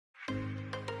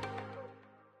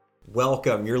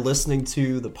Welcome. You're listening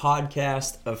to the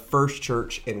podcast of First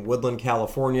Church in Woodland,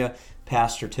 California,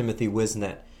 Pastor Timothy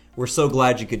Wisnet. We're so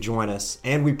glad you could join us,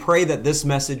 and we pray that this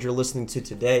message you're listening to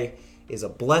today is a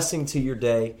blessing to your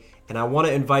day. And I want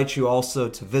to invite you also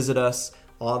to visit us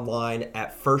online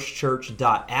at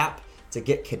firstchurch.app to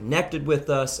get connected with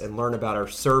us and learn about our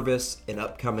service and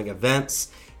upcoming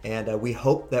events. And we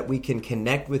hope that we can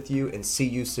connect with you and see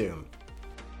you soon.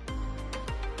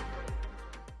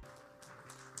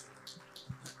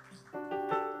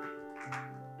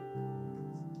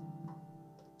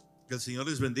 Que el Señor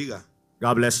les bendiga.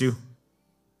 God bless you.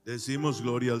 Decimos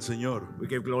gloria al Señor. We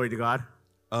give glory to God.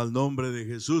 Al nombre de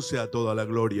Jesús sea toda la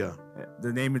gloria.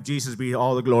 The name of Jesus be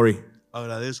all the glory.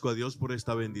 Agradezco a Dios por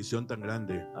esta bendición tan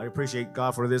grande I appreciate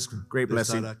God for this great de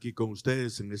estar blessing aquí con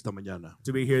ustedes en esta mañana.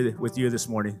 to be here with you this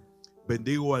morning.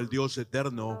 Bendigo al Dios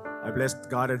eterno I bless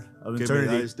God of que me da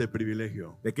eternity este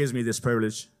privilegio. that gives me this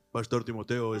privilege. Pastor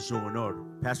Timoteo, es un honor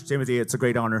Pastor Timothy, it's a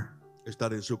great honor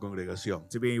estar en su congregación.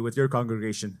 to be with your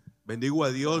congregation. Bendigo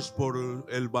a Dios por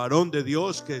el varón de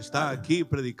Dios que está aquí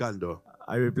predicando.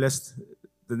 I bless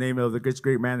the name of the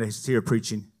great man that is here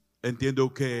preaching.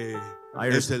 Entiendo que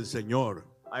es el Señor,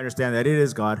 I understand that it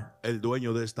is God, el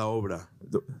dueño de esta obra,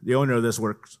 the owner of this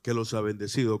work, que los ha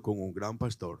bendecido con un gran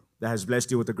pastor. that has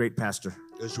blessed you with a great pastor.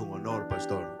 Es un honor,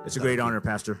 pastor. It's a great honor,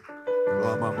 Pastor.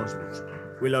 Lo amamos mucho.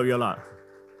 We love you a lot.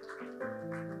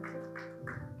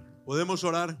 ¿Podemos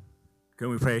orar? Can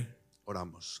we pray?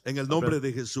 Oramos. En el nombre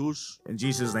de Jesús, In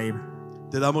Jesus' name,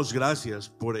 te damos gracias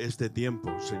por este tiempo,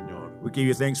 Señor. we give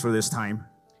you thanks for this time.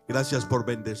 Gracias por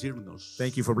bendecirnos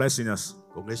Thank you for blessing us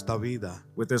con esta vida.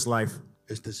 with this life.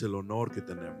 Este es el honor que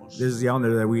tenemos. This is the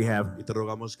honor that we have, Y te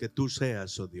rogamos que tú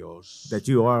seas, oh Dios, that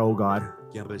you are, O God,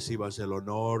 quien recibas el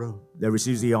honor, that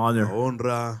receives the la honor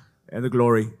honra and the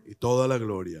glory y toda la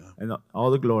gloria. and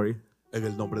all the glory En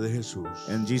el nombre de Jesús.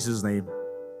 in Jesus' name.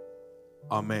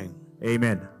 Amén.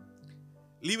 Amen.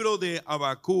 Libro de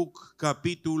Habacuc,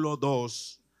 capítulo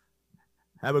 2,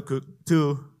 Habakkuk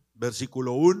 2,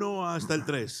 versículo 1 hasta el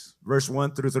 3. verse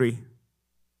 1 through 3.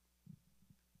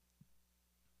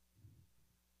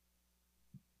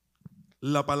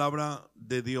 La palabra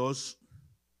de Dios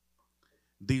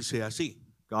dice así: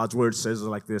 God's word says it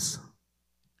like this.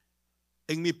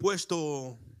 En mi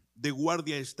puesto de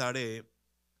guardia estaré,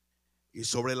 y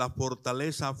sobre la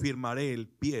fortaleza afirmaré el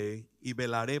pie, y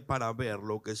velaré para ver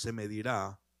lo que se me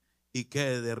dirá, y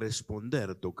qué he de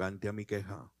responder tocante a mi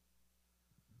queja.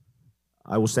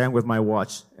 I will stand with my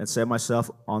watch and set myself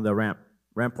on the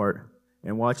rampart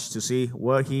and watch to see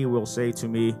what he will say to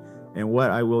me and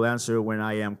what I will answer when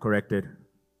I am corrected.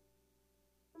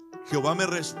 Jehová me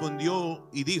respondió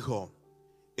y dijo: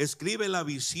 escribe la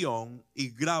visión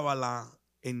y grábala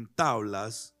en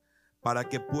tablas para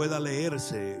que pueda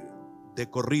leerse de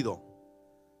corrido.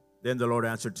 Then the Lord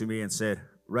answered to me and said,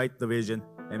 write the vision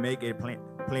and make it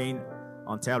plain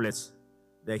on tablets,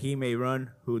 that he may run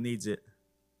who needs it.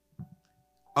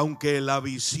 Aunque la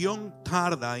visión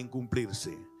tarda en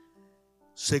cumplirse,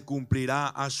 se cumplirá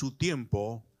a su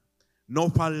tiempo, no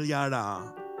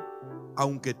fallará,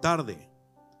 aunque tarde.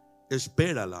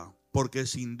 Espérala, porque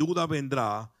sin duda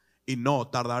vendrá y no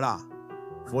tardará.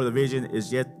 For the vision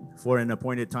is yet for an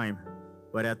appointed time,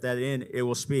 but at that end it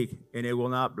will speak, and it will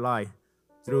not lie.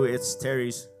 Through its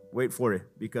tarries, wait for it,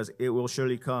 because it will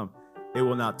surely come. It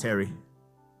will not tarry.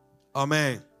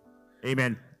 Amén.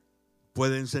 Amen.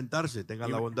 Pueden sentarse,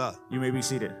 tengan la bondad. You may be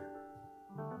seated.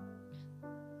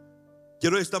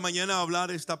 Quiero esta mañana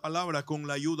hablar esta palabra con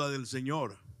la ayuda del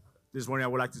Señor. This morning I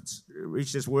would like to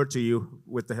reach this word to you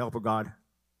with the help of God.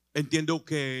 Entiendo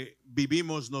que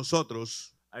vivimos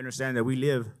nosotros I understand that we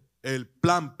live el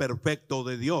plan perfecto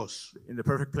de Dios. in the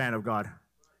perfect plan of God.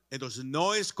 Entonces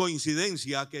no es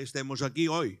coincidencia que estemos aquí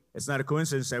hoy. It's not a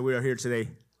coincidence that we are here today.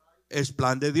 Es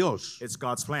plan de Dios It's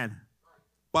God's plan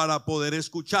para poder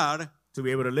escuchar to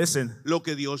be able to listen lo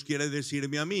que Dios quiere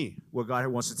decirme a mí. what God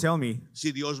wants to tell me.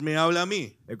 Si Dios me habla a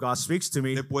mí, If God speaks to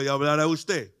me, le puede hablar a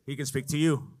usted, he can speak to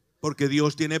you. porque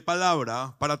Dios tiene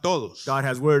palabra para todos. God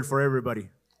has word for everybody.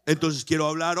 Entonces quiero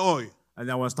hablar hoy And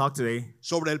I want to talk today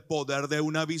sobre el poder de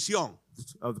una visión,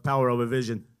 of the power of a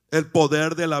vision. el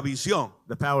poder de la visión.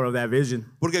 The power of that vision.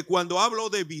 Porque cuando hablo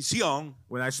de visión,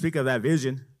 When I speak of that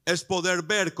vision, es poder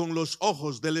ver con los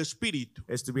ojos del Espíritu.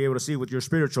 is to be able to see with your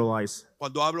spiritual eyes.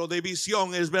 Cuando hablo de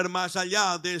visión, es ver más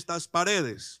allá de estas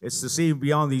paredes. It's to see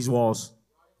beyond these walls.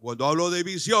 Cuando hablo de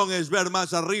visión, es ver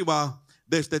más arriba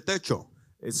de este techo.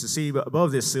 It's to see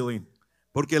above this ceiling.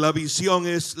 Porque la visión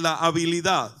es la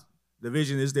habilidad The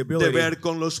vision is the de ability ver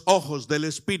con los ojos del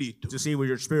Espíritu. to see with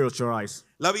your spiritual eyes.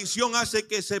 La visión hace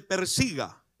que se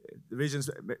persiga The vision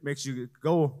makes you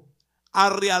go a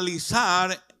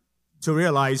realizar to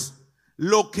realize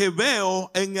lo que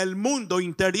veo en el mundo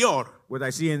interior. what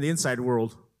I see in the inside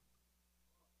world.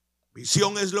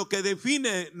 Visión es lo que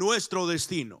define nuestro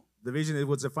destino. The vision is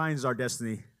what defines our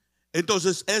destiny.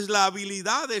 Entonces es la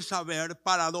habilidad de saber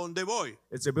para dónde voy.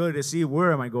 It's the ability to see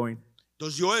where am I going.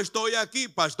 Entonces yo estoy aquí,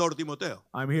 Pastor Timoteo,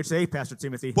 I'm here today, Pastor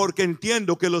Timothy, porque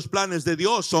entiendo que los planes de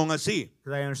Dios son así.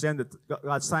 because I understand that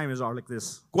God's time is all like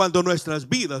this. Cuando nuestras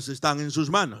vidas están en sus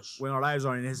manos. When our lives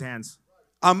are in His hands.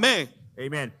 Amén.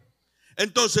 Amen.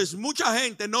 Entonces mucha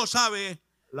gente no sabe,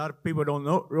 A lot of people don't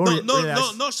know,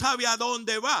 no sabe a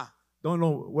dónde va. don't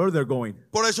know where they're going.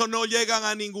 Por eso no llegan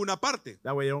a ninguna parte.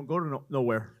 That way they don't go to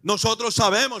nowhere. Nosotros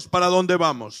sabemos para dónde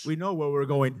vamos, We know where we're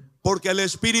going. porque el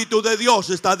Espíritu de Dios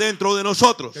está dentro de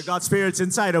nosotros. That God's Spirit's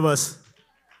inside of us.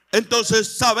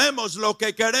 Entonces sabemos lo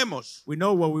que queremos. We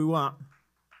know what we want.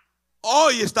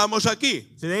 Hoy estamos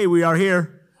aquí. Today we are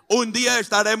here. Un día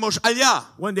estaremos allá.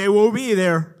 One day we'll be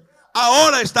there.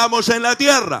 Ahora estamos en la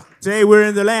tierra. Today we're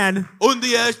in the land. Un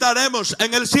día estaremos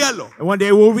en el cielo. And one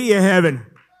day we'll be in heaven.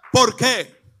 ¿Por qué?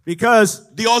 Because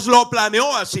Dios lo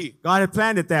planeó así. God had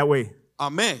planned it that way.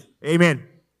 Amén. Amen.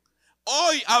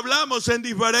 Hoy hablamos en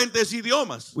diferentes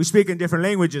idiomas. We speak in different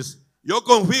languages. Yo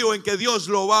confío en que Dios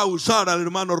lo va a usar al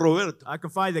hermano Roberto I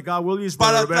confide that God will use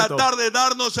para Brother Roberto tratar de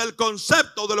darnos el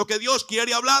concepto de lo que Dios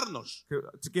quiere hablarnos.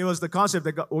 to give us the concept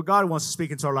that what God wants to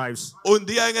speak into our lives. Un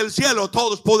día en el cielo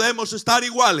todos podemos estar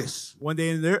iguales. One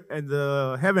day in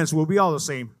the heavens we'll be all the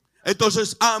same.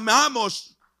 Entonces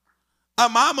amamos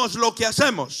lo que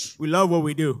hacemos We love what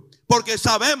we do porque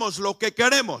sabemos lo que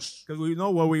queremos because we know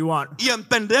what we want. y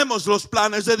entendemos los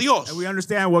planes de Dios. And we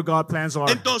understand what God's plans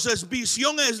are. Entonces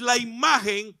visión es la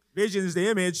imagen Vision is the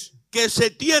image, que se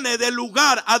tiene del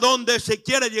lugar a donde se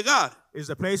quiere llegar, is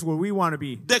the place where we want to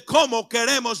be. de cómo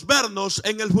queremos vernos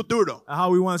en el futuro, How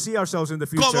we want to see ourselves in the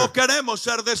future. cómo queremos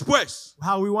ser después.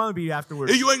 How we want to be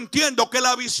afterwards. Y yo entiendo que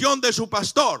la visión de su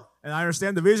pastor And I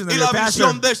understand the vision of y your la pastor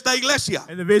visión de esta iglesia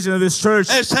and the vision of this church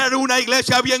es ser una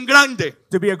iglesia bien grande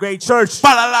to be a great church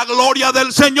para la gloria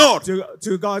del Señor.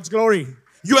 to God's glory.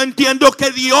 Yo entiendo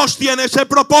que Dios tiene ese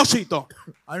propósito,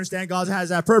 I understand God has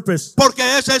that purpose. porque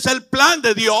ese es el plan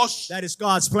de Dios, That is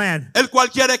God's plan. el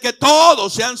cual quiere que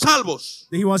todos sean salvos.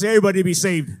 That He wants everybody to be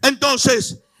saved.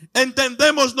 Entonces,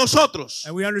 entendemos nosotros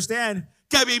And we understand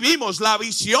que vivimos la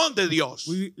visión de Dios,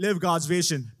 we live God's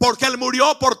vision. porque Él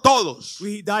murió por todos,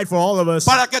 He died for all of us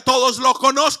para que todos lo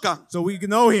conozcan, so we can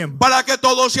know Him, para que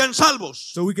todos sean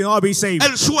salvos. so we can all be saved.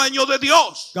 El sueño de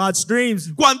Dios, God's dreams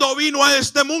cuando vino a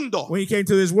este mundo when He came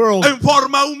to this world en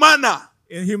forma humana,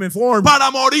 in human form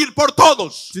para morir por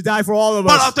todos, to die for all of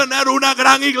para us, tener una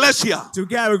gran iglesia, to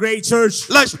have a great church,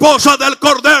 la esposa del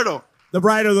Cordero, the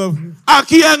bride of the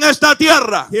aquí en esta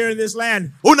tierra, here in this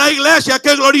land, una iglesia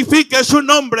que glorifique su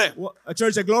nombre. a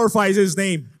church that glorifies His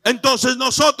name. Entonces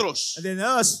nosotros And then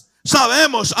us,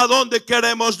 sabemos a dónde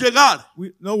queremos llegar,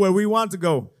 we know where we want to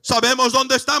go. sabemos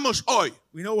dónde estamos hoy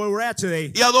We know where we're at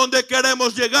today y a dónde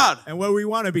queremos llegar, and where we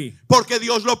want to be. porque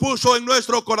Dios lo puso en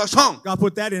nuestro corazón. God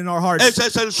put that in our hearts. Ese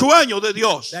es el sueño de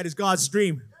Dios. That is God's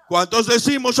dream. ¿Cuántos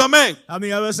decimos amén? How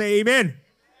many of us say amen?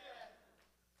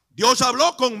 Dios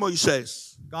habló con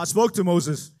Moisés. God spoke to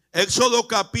Moses. Éxodo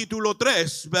capítulo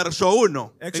 3, verso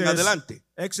 1 en adelante.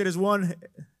 Exodus 1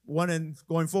 and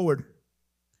going forward.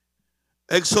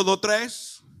 Éxodo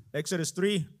 3, Exodus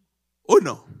 3,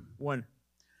 1. 1.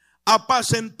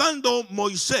 Apacentando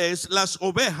Moisés las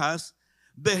ovejas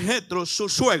de Jetro su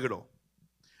suegro,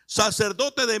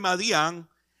 sacerdote de Madián,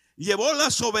 llevó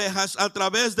las ovejas a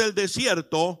través del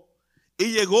desierto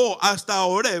y llegó hasta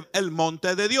Horeb, el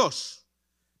monte de Dios.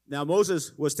 Now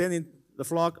Moses was tending the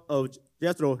flock of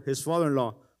Jethro, his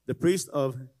father-in-law, the priest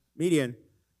of Midian,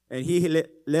 and he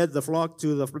led the flock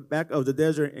to the back of the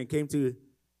desert and came to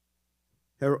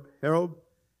Horeb,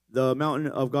 the mountain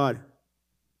of God.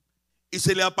 Y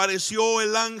se le apareció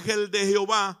el ángel de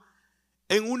Jehová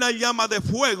en una llama de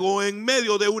fuego en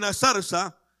medio de una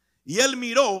zarza, y él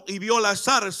miró y vio la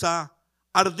zarza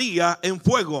ardía en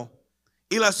fuego,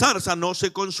 y la zarza no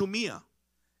se consumía.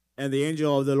 And the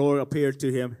angel of the Lord appeared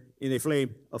to him in a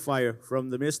flame of fire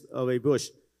from the midst of a bush.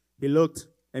 He looked,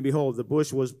 and behold, the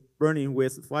bush was burning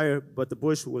with fire, but the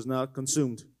bush was not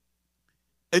consumed.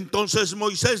 Entonces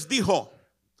Moisés dijo: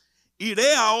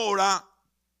 iré ahora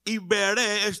y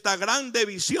veré esta grande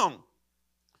visión.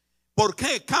 ¿Por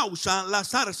qué causa la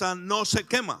zarza no se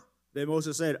quema? Then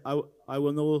Moses said, I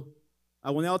will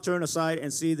now turn aside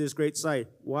and see this great sight,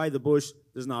 why the bush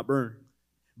does not burn.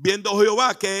 Viendo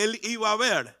Jehová que él iba a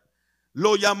ver,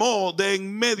 lo llamó de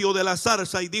en medio de la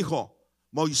zarza y dijo: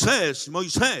 Moisés,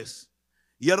 Moisés.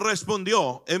 Y él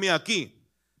respondió: heme aquí.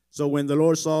 So when the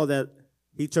Lord saw that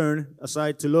he turned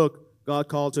aside to look. God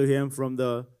called to him from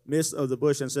the midst of the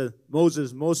bush and said,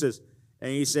 Moses, Moses.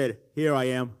 And he said, Here I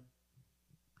am.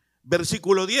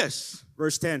 Versículo 10.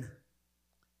 Verse 10.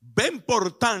 Ven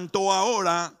por tanto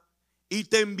ahora y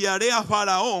te enviaré a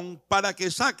Faraón para que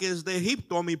saques de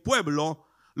Egipto a mi pueblo,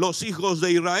 los hijos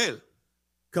de Israel.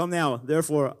 Come now,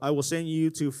 therefore, I will send you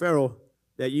to Pharaoh,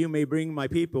 that you may bring my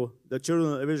people, the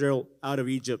children of Israel, out of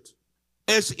Egypt.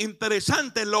 Es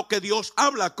interesante lo que Dios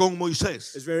habla con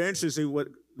Moisés, It's very interesting what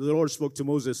the Lord spoke to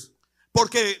Moses.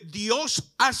 porque Dios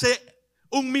hace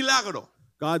un milagro,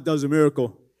 God does a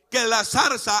miracle. que la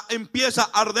zarza empieza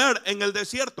a arder en el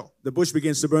desierto The bush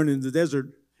begins to burn in the desert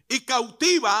y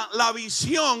cautiva la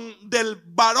visión del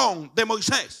varón de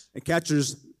Moisés. and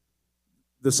captures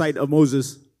the sight of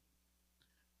Moses.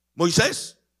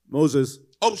 Moisés Moses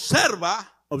observa,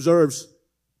 observes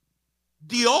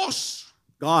Dios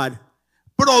God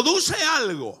produce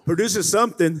algo produces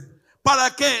something para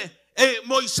que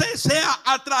Moisés sea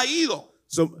atraído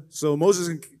so Moses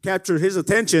can capture his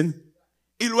attention,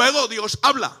 y luego Dios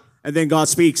habla. and then God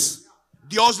speaks.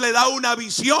 Dios le da una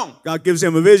visión God gives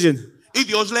him a vision, y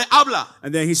Dios le habla.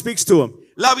 and then he speaks to him.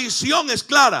 La visión es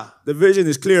clara The vision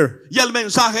is clear, y el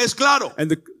mensaje es claro. and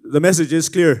the message is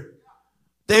clear.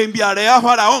 Te enviaré a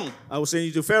Faraón. I will send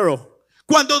you to Pharaoh.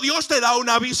 Cuando Dios te da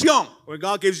una visión, When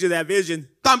God gives you that vision,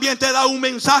 también te da un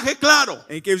mensaje claro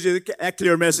and he gives you that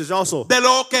clear message also de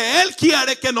lo que Él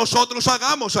quiere que nosotros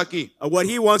hagamos aquí. of what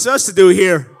he wants us to do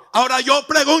here. Ahora yo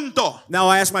pregunto, Now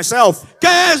I ask myself,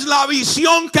 ¿qué es la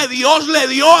visión que Dios le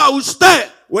dio a usted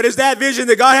what is that vision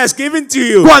that God has given to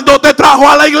you cuando te trajo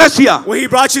a la iglesia? when he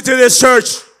brought you to this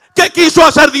church? ¿Qué quiso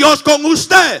hacer Dios con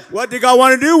usted What did God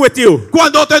want to do with you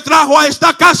cuando te trajo a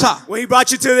esta casa? when he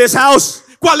brought you to this house?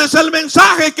 ¿Cuál es el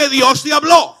mensaje que Dios te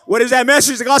habló? What is that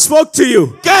message that God spoke to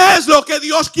you? ¿Qué es lo que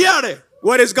Dios quiere?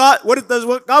 What does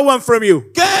God want from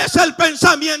you? ¿Qué es el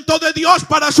pensamiento de Dios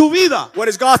para su vida? What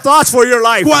is God's thoughts for your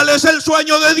life? ¿Cuál es el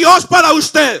sueño de Dios para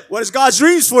usted? What is God's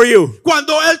dreams for you?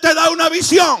 Cuando Él te da una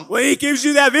visión, When he gives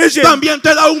you that vision, también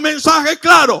te da un mensaje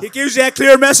claro. he gives you that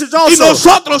clear message Y also.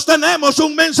 nosotros tenemos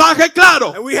un mensaje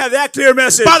claro And we have that clear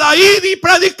message para ir y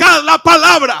predicar la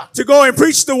palabra to go and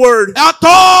preach the word a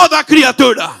toda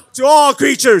criatura. to all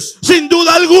creatures. Sin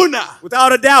duda alguna,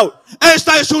 Without a doubt,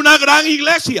 esta es una gran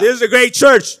iglesia this is a great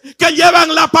church que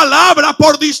llevan la palabra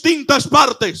por distintas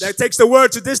partes. that takes the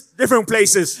word to different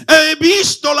places, He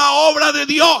visto la obra de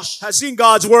Dios, has seen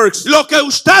God's works, lo que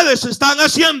ustedes están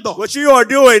haciendo. what you are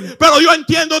doing. Pero yo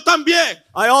entiendo también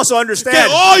I also que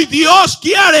understand hoy Dios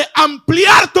quiere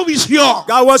ampliar tu visión.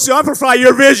 God wants to amplify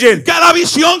your vision. Que la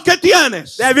visión que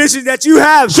tienes That vision that you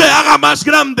have se haga más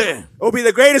grande. will be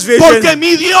the greatest Porque vision,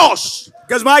 mi Dios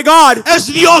because my God, es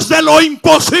Dios de lo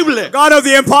imposible. God of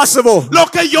the impossible, Lo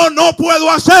que yo no puedo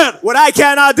hacer, what I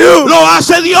cannot do, lo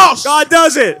hace Dios. God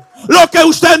does it. Lo que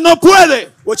usted no puede,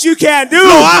 What you can't lo do,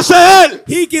 hace Él.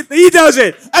 He does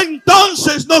it.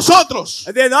 Entonces nosotros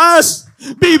And then us,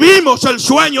 vivimos el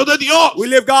sueño de Dios. we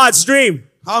live God's dream.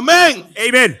 Amén.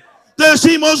 Amen.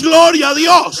 Decimos gloria a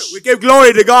Dios. We give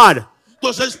glory to God.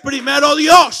 Entonces primero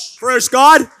Dios First,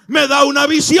 God me da una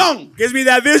visión, gives me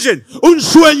that vision, un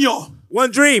sueño. one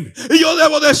dream. Y yo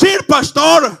debo decir,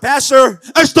 pastor, Pastor,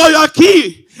 estoy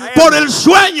aquí I am- por el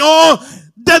sueño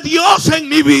de Dios en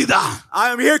mi vida. I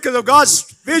am here because of God's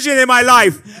vision in my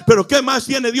life. Pero ¿qué más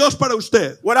tiene Dios para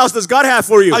usted? What else does God have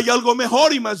for you? Hay algo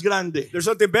mejor y más grande. There's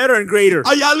something better and greater.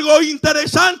 Hay algo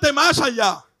interesante más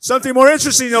allá Something more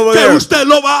interesting over que there usted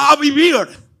lo va a vivir.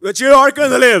 that you are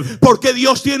going to live. Porque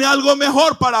Dios tiene algo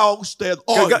mejor para usted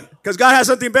hoy. Because God has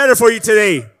something better for you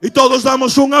today. Y todos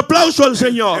damos un aplauso al And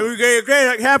Señor. we give a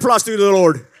great hand applause to the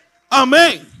Lord.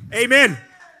 Amén. Amen.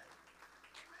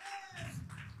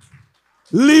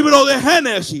 Libro de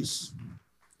Génesis.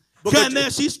 Book of-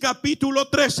 Génesis capítulo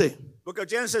 13, Book of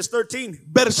Genesis 13,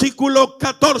 versículo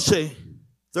 14,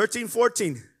 13,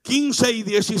 14, 15 y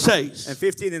 16. and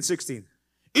 15 and 16.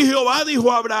 Y Jehová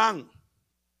dijo a Abraham,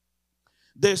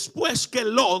 después que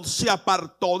Lot se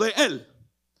apartó de él,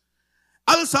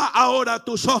 alza ahora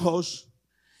tus ojos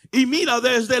y mira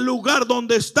desde el lugar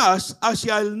donde estás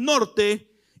hacia el norte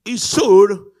y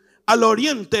sur, al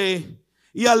oriente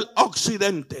y al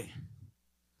occidente.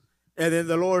 And then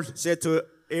the Lord said to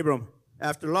Abram,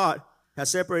 after Lot has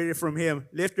separated from him,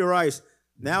 lift your eyes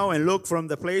now and look from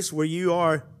the place where you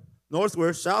are,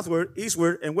 northward, southward,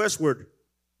 eastward, and westward.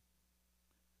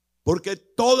 Porque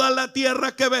toda la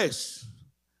tierra que ves,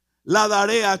 la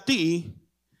daré a ti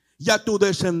y a tu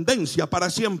descendencia para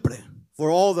siempre. For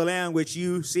all the land which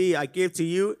you see, I give to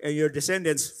you and your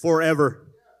descendants forever.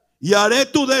 Y haré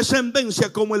tu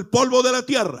descendencia como el polvo de la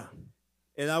tierra,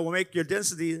 And I will make your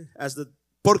density as the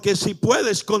Porque si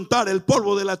puedes contar el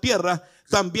polvo de la tierra,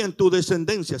 también tu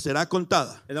descendencia será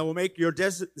contada. And I will make your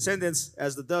descendants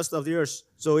as the dust of the earth.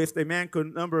 So if the man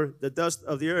could number the dust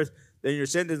of the earth, then your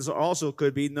descendants also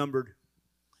could be numbered.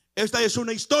 Esta es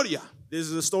una historia This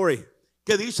is a story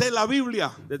que dice la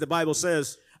Biblia. that the Bible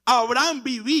says Abraham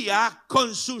vivía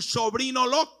con su sobrino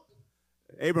Lot.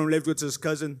 Abram lived with his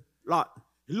cousin Lot.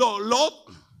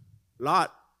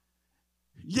 Lot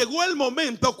llegó el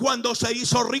momento cuando se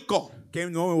hizo rico.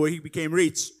 Came the moment where he became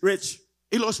rich.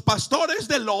 Y los pastores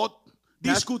de Lot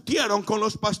discutieron con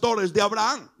los pastores de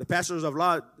Abraham. The pastors of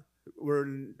Lot were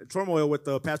in turmoil with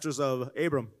the pastors of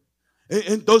Abram.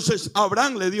 Entonces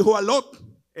Abraham le dijo a Lot,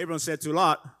 Abram said to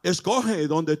Lot, escoge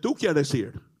donde tú quieres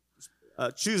ir.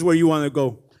 choose where you want to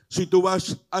go. Si tú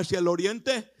vas hacia el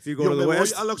oriente, If you go yo to me the voy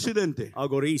west, al occidente. I'll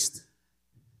go to east.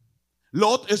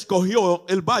 Lot escogió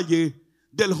el valle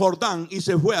del Jordán y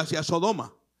se fue hacia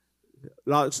Sodoma.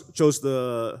 Lot chose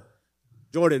the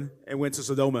Jordan and went to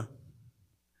Sodoma.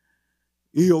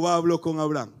 Y Jehová habló con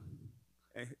Abraham.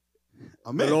 The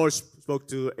Amén. Lord spoke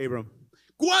to Abram.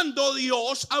 Cuando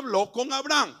Dios habló con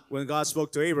Abraham, When God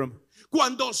spoke to Abram,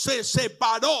 cuando se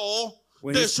separó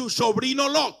When de he- su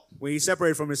sobrino Lot. when he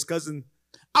separated from his cousin,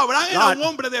 Abraham era Lot. un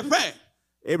hombre de fe.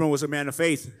 Abram was a man of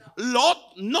faith. Lot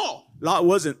no. Lot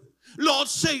wasn't. Lot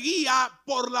seguía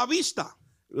por la vista.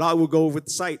 Lot would go with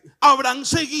sight. Abraham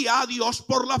seguía a Dios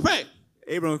por la fe.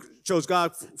 Abram chose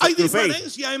God Hay through faith.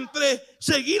 diferencia entre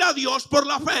seguir a Dios por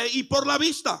la fe y por la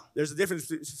vista. There's a difference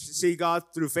to see God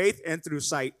through faith and through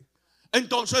sight.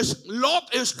 Entonces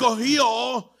Lot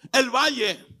escogió el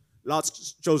valle. Lot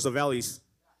chose the valleys.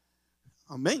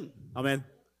 Amén. Amen.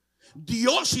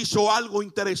 Dios hizo algo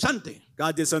interesante.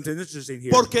 God did something interesting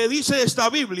here. Porque dice esta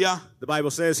Biblia, The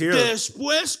Bible says here,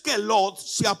 después que Lot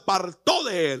se apartó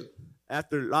de él,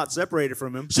 after Lot separated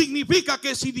from him, significa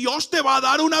que si Dios te va a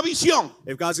dar una visión,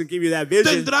 if God's going to give you that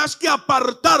vision, tendrás que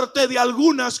apartarte de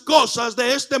algunas cosas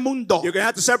de este mundo. you're going to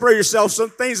have to separate yourself from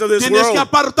things of this Tienes que world.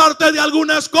 apartarte de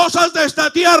algunas cosas de esta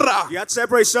tierra. You have to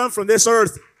separate some from this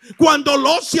earth. Cuando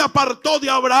Lot se apartó de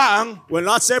Abraham, When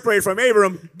Lot separated from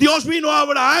Abram, Dios vino a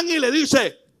Abraham y le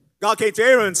dice, God came to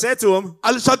Abram and said to him,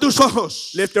 alza tus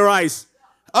ojos, lift your eyes,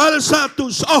 alza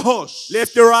tus ojos,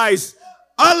 lift your eyes,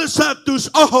 alza tus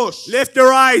ojos lift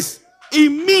your eyes. y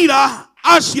mira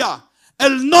hacia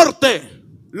el norte,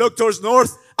 Look towards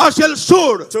north, hacia el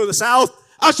sur, to the south,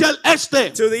 hacia el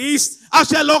este, to the east,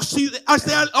 hacia el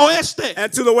hacia el oeste.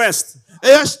 and to the west.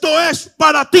 Esto es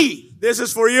para ti. This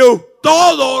is for you.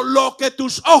 Todo lo que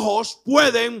tus ojos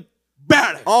pueden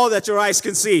ver. All that your eyes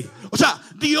can see. O sea,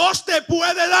 Dios te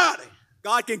puede dar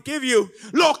God can give you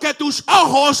lo que tus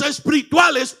ojos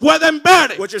espirituales pueden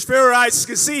ver. what your spirit eyes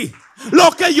can see.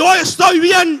 Lo que yo estoy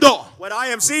viendo, What I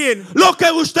am seeing, lo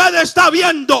que usted está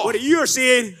viendo. what you are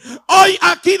seeing. Hoy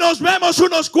aquí nos vemos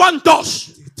unos cuantos,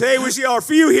 Today we see our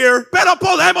few here, pero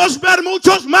podemos ver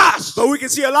muchos más. but we can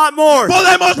see a lot more.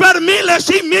 Podemos ver miles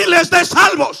y miles de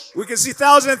salvos, We can see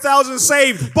thousands and thousands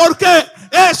saved. porque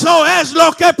eso es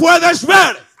lo que puedes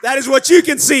ver. That is what you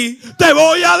can see. Te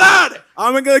voy a dar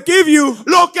I'm going to give you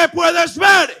lo que puedes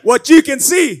ver. what you can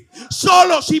see.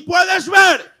 Solo si puedes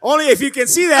ver, Only if you can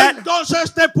see that,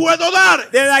 entonces te puedo dar.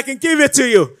 then I can give it to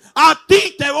you. A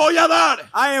ti te voy a dar.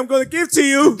 I am going to give to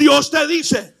you. Dios te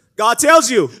dice, God tells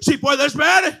you. si puedes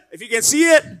ver, If you can see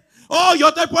it, oh,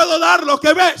 yo te puedo dar lo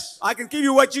que ves. I can give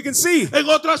you what you can see. En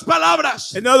otras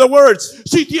palabras, In other words,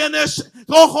 si tienes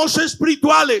ojos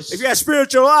espirituales if you have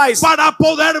spiritual eyes, para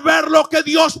poder ver lo que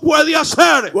Dios puede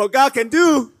hacer, what God can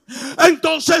do,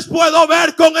 entonces puedo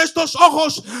ver con estos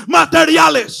ojos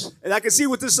materiales and I can see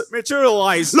with this material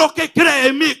eyes, lo que cree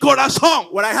en mi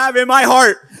corazón. what I have in my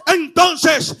heart.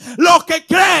 Entonces, lo que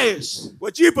crees,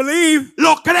 What you believe,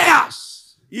 lo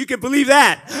creas. you can believe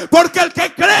that. Porque el que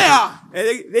crea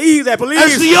And he that es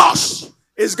believes Dios.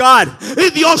 is God. Y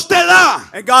Dios te da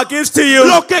And God gives to you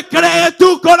lo que cree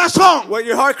tu corazón, what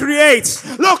your heart creates,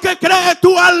 lo que cree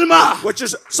tu alma. what your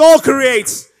soul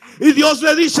creates. Y Dios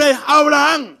le dice a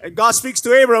Abraham, And God speaks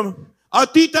to Abram, a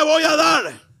ti te voy a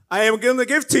dar, I am going to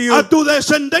give to a you, tu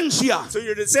descendencia. to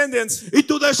your descendants. Y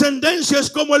tu descendencia es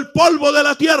como el polvo de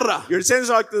la tierra. Your descendants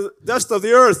are like the dust of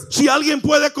the earth. Si alguien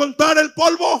puede contar el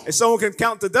polvo, If someone can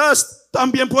count the dust,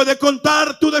 también puede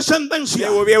contar tu they descendencia.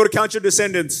 will be able to count your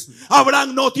descendants.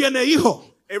 Abraham no tiene hijo.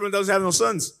 Abram doesn't have no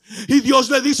sons. Y Dios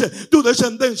le dice, tu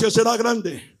descendencia será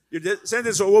grande. Your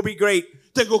descendants will be great.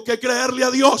 Tengo que creerle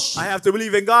a Dios. I have to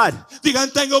believe in God. Digan,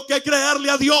 tengo que creerle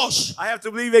a Dios. I have to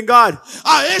believe in God.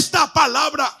 A esta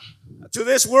palabra To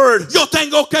this word, yo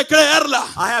tengo que creerla.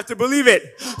 I have to believe it.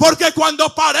 Porque cuando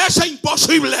parece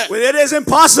imposible, When it is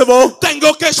impossible,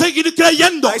 tengo que seguir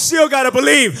creyendo I still gotta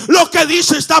believe lo que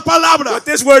dice esta palabra. what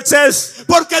this word says.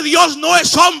 Porque Dios no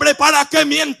es hombre para que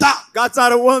mienta. God's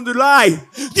not a one to lie.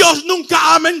 Dios nunca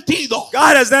ha mentido.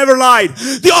 God has never lied.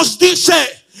 Dios dice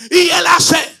y Él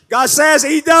hace. God says,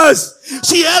 He does.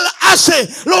 Si Él hace,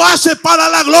 lo hace para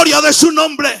la gloria de su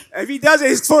nombre. If He does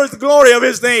it, it's for the glory of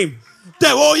His name.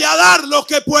 Te voy a dar lo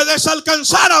que puedes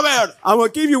alcanzar a ver. I'm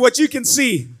going to give you what you can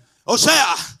see. O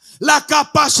sea, la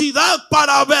capacidad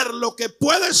para ver lo que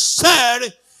puedes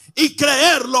ser y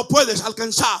creer lo puedes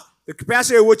alcanzar. The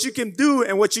capacity of what you can do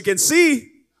and what you can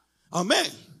see. Amén.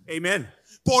 Amen.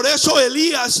 Por eso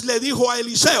Elías le dijo a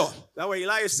Eliseo, That way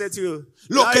Elias said to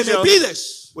lo que me Elijah,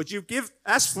 pides what you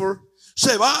ask for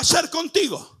se va a hacer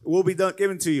contigo. will be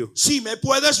given to you. Si me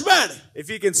puedes ver If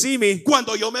you can see me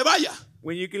cuando yo me vaya.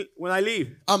 when I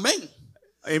leave. Amén.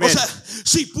 Amen. O sea,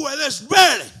 si puedes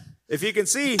ver, If you can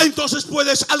see, entonces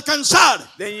puedes alcanzar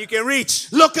then you can reach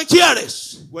lo que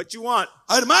quieres. what you want.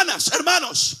 Hermanas,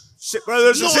 hermanos,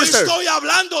 Brothers no and sisters, estoy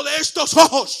hablando de estos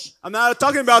ojos. I'm not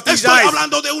talking about these Estoy eyes.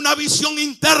 hablando de una visión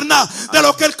interna de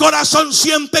lo que el corazón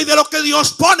siente y de lo que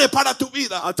Dios pone para tu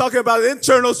vida. I'm talking about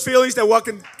internal feelings that what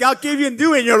can God give you and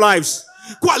do in your lives.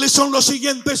 ¿Cuáles son los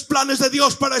siguientes planes de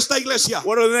Dios para esta iglesia?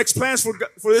 What are the next plans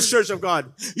for this church of God?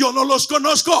 Yo no los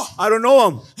conozco. I don't know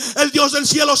them. El Dios del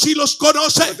cielo sí los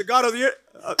conoce. The God of the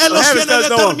Él los heavens tiene does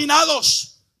know them. determinados.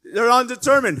 They're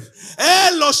undetermined.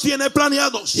 Él los tiene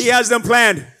planeados. He has them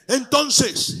planned.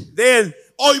 Entonces, Then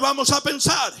hoy vamos a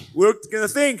pensar we're going to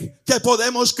think que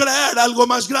podemos creer algo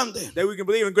más grande. that we can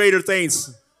believe in greater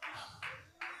things.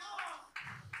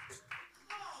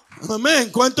 Amén.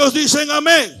 ¿Cuántos dicen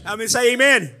amén? I mean, say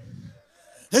amen.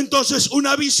 Entonces,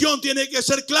 una visión tiene que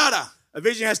ser clara. A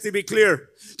vision has to be clear,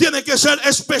 Tiene que ser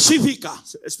específica,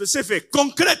 specific,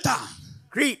 concreta,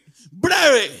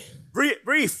 breve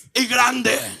brief, y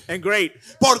grande. and great.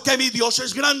 Porque mi Dios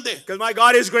es grande. Because my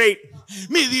God is great.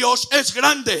 Mi Dios es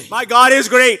grande. My God is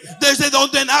great. Desde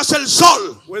donde nace el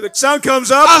sol Where the sun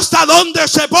comes up hasta donde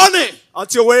se pone.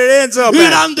 until where it ends up at.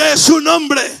 Grande es su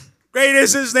nombre. Great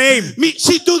is His name.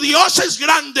 Si tu Dios es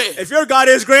grande, If your God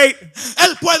is great,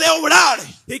 Él puede obrar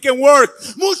He can work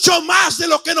mucho más de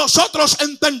lo que nosotros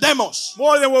entendemos.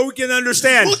 more than what we can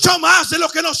understand. Mucho más de lo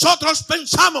que nosotros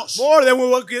pensamos. More than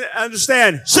what we can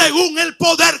understand. Según el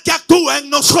poder que actúa en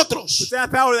nosotros. That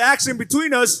power that acts in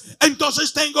between us,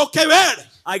 Entonces tengo que ver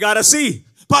I gotta see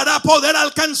para poder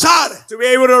alcanzar to be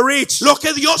able to reach lo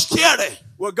que Dios quiere.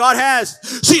 what God has.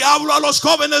 Si hablo a los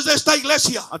jóvenes de esta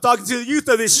iglesia, I'm talking to the youth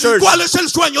of this church. ¿cuál es el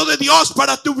sueño de Dios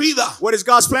para tu vida? What is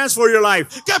God's plans for your life?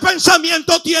 ¿Qué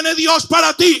pensamiento tiene Dios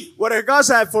para ti? What does God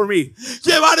have for me?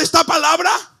 ¿Llevar esta palabra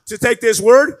To take this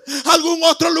word a algún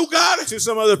otro lugar? to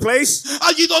some other place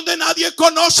Allí donde nadie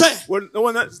conoce, where no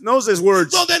one knows His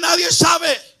words, donde nadie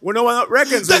sabe where no one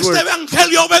reckons de His este words.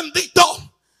 evangelio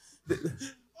bendito.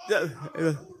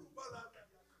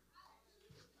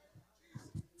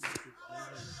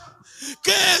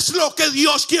 ¿Qué es lo que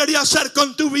Dios quiere hacer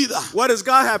con tu vida? What does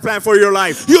God have planned for your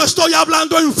life? Yo estoy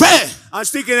hablando en fe. I'm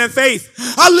speaking in faith.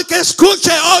 Al que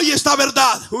escuche hoy esta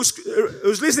verdad,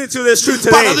 Who's listening to this truth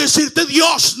para today? decirte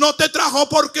Dios no te trajo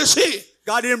porque sí.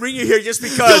 God didn't bring you here just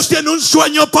Dios because. tiene un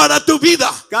sueño para tu vida,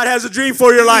 God has a dream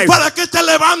for your life. para que te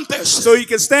levantes So you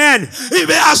can stand y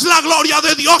veas la gloria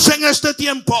de Dios en este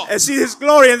tiempo. and see His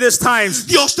glory in this times.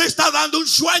 Dios te está dando un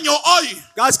sueño hoy.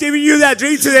 God's giving you that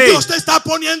dream today. Dios te está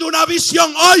poniendo una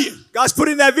visión hoy. God's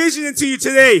putting that vision into you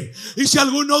today. Y si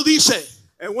alguno dice,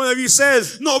 And one of you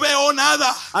says, no veo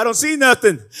nada, I don't see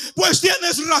nothing. pues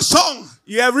tienes razón.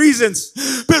 You have reasons.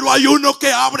 Pero hay uno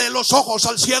que abre los ojos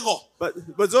al ciego. But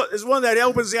there's one that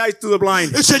opens the eyes to the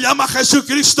blind. Y se llama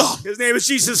Jesucristo. His name is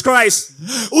Jesus Christ.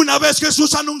 Una vez Jesús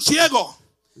sanó un ciego.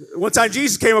 One time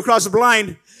Jesus came across a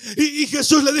blind. Y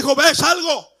Jesús le dijo, ¿ves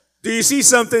algo? Do you see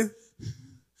something?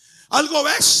 ¿Algo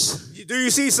ves? Do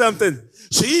you see something?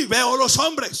 Sí, veo los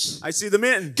hombres I see the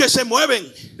men que se mueven,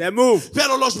 that move.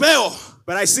 pero los veo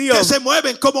But I see que them. se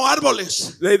mueven como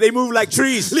árboles. They move like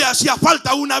trees. Le hacía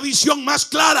falta una visión más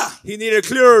clara. He needed a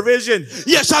clearer vision.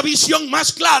 Y esa visión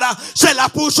más clara se la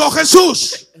puso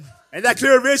Jesús. And that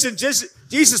clearer vision,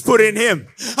 Jesus put in him.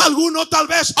 Alguno tal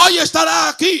vez hoy estará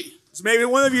aquí So maybe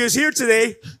one of you is here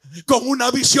today con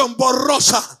una visión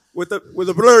borrosa. with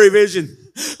a blurry vision.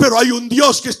 Pero hay un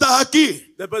Dios que está aquí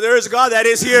But there is a God that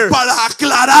is here para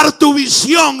aclarar tu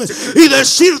visión y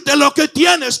decirte lo que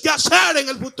tienes que hacer en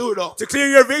el futuro. to clear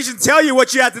your vision, tell you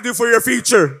what you have to do for your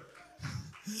future.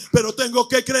 Pero tengo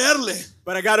que creerle.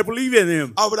 But I got to believe in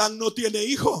him. Abraham no tiene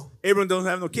hijo. Abraham don't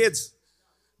have no kids.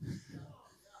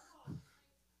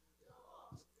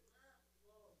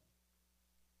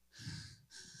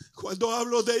 Cuando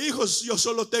hablo de hijos, yo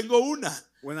solo tengo una.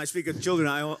 When I speak of children,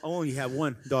 I only have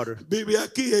one daughter. Vive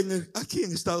aquí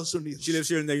en Estados Unidos. She lives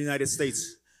here in the United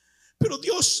States. Pero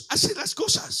Dios hace las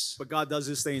cosas But God does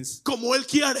his things como Él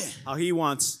quiere. how he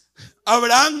wants.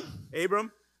 Abraham,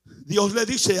 Abram, Dios le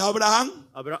dice a Abraham,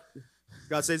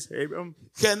 God says, Abram,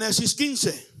 Génesis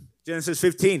 15, Genesis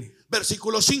 15,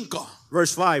 versículo 5.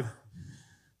 verse 5.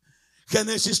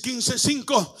 Génesis 15,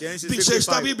 5 Genesis dice 15:5.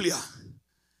 esta Biblia.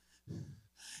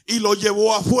 Y lo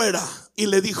llevó afuera y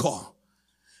le dijo: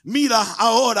 mira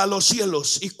ahora los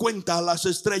cielos y cuenta las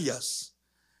estrellas,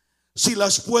 si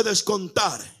las puedes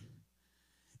contar.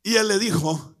 Y él le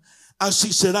dijo: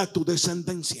 así será tu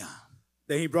descendencia.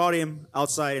 Then he brought him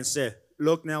outside and said,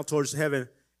 look now towards heaven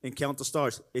and count the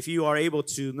stars, if you are able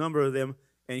to number them.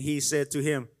 And he said to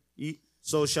him,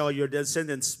 so shall your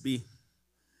descendants be.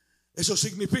 Eso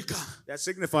significa That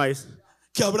signifies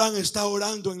que Abraham está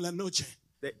orando en la noche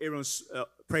that Aaron's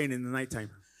praying in the nighttime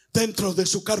dentro de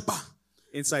su carpa.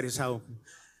 inside his house.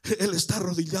 Él está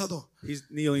arrodillado He's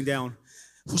kneeling down,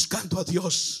 buscando a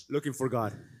Dios. looking for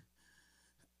God.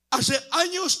 Hace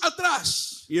años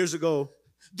atrás, Years ago,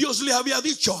 Dios le había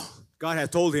dicho God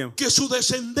had told him que su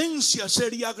descendencia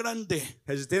sería grande.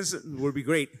 his descendants would be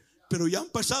great. Pero ya han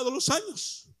pasado los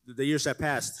años The years that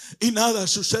passed, y nada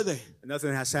sucede. and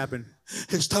nothing has happened.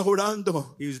 Está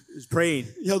orando He's praying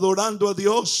y adorando a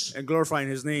Dios, and glorifying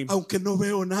his name. aunque no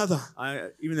veo nada.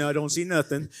 Even though I don't see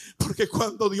nothing, Porque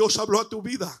cuando Dios habló a tu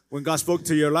vida, when God spoke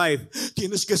to your life,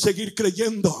 tienes que seguir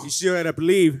creyendo, you still gotta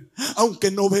believe, aunque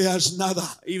no veas nada.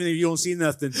 even if you don't see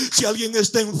nothing. Si alguien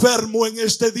está enfermo en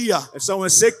este día, If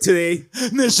someone's sick today,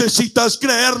 necesitas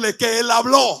creerle que Él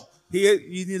habló.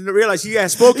 you need to realize he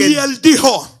has spoken, Y Él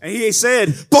dijo: and he said,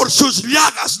 por sus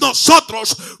llagas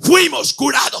nosotros fuimos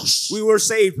curados. we were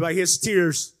saved by his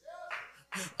tears.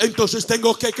 Entonces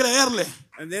tengo que creerle.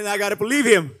 And then I gotta believe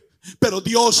him. Pero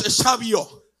Dios es sabio.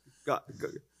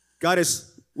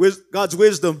 God's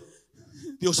wisdom.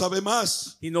 Dios sabe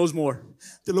más He knows more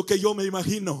de lo que yo me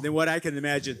imagino. than what I can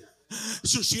imagine.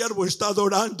 Su siervo está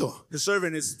adorando. The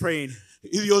servant is praying.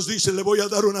 Y Dios dice: le voy a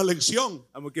dar una lección.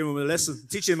 I'm gonna give him a lesson,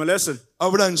 teach him a lesson.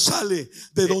 Abraham, sale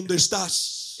de donde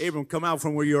estás. Abram, come out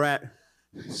from where you're at.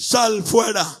 Sal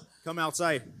fuera. Come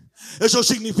outside. Eso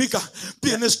significa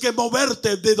tienes que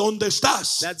moverte de donde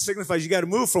estás That signifies you got to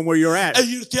move from where you're at e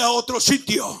irte a otro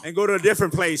sitio and go to a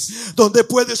different place. donde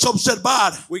puedes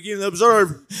observar. We can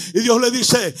observe. Y Dios le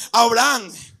dice: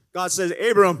 Abraham, God says,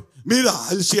 Abram, mira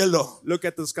al cielo, look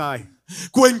at the sky.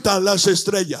 cuenta las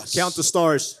estrellas. Count the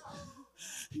stars.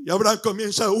 Y Abraham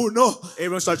comienza 1,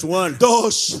 Abram starts 1,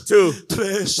 2, 2,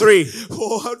 3, 3,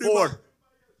 4.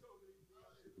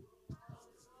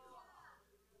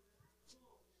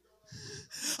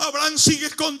 Abraham sigue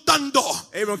contando.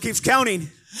 Abram keeps counting.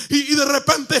 Y de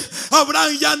repente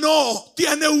Abraham ya no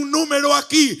tiene un número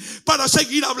aquí para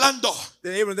seguir hablando.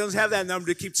 Then Abram doesn't have that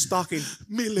number to keep stalking.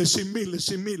 Miles y miles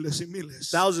y miles y miles.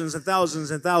 Thousands and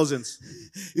thousands and thousands.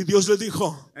 Y Dios le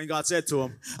dijo: And God said to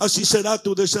him, así será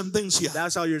tu descendencia.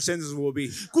 that's how your descendants will be.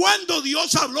 Cuando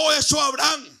Dios habló eso a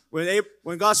Abraham,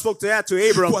 When God spoke that to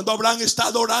Abram, cuando Abraham está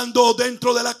adorando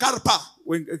dentro de la carpa,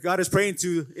 when God is praying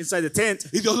to inside the tent,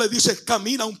 y Dios le dice: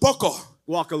 camina un poco,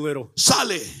 walk a little,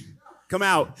 sale, come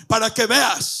out, para que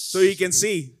veas, so he can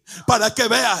see, para que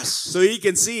veas. so he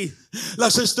can see.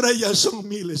 Las estrellas son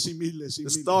miles y miles y The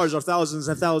miles. stars are thousands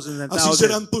and thousands and Así thousands.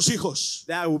 serán tus hijos.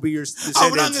 That will be your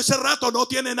Abraham descendants. ese rato no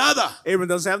tiene nada, Abram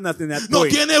doesn't have nothing at that no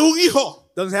point. tiene un hijo,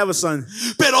 Doesn't have a son.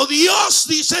 pero Dios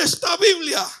dice esta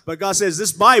Biblia: But God says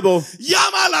this Bible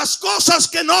llama a las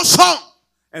cosas que no son.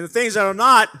 and the things that are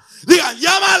not, Digan,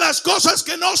 llama a las cosas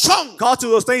que no son call to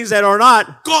those things that are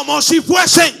not, como si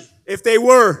fuesen. if they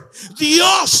were.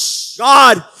 Dios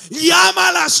God llama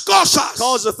a las cosas,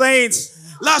 calls the things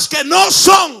las que no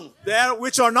son, that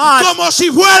which are not, como si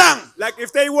fueran. like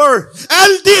if they were.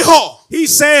 Él dijo He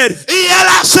said, y Él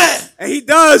hace. and he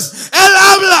does. Él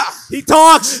habla He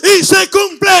talks, y se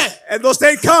cumple. and those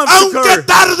things come to Aunque occur.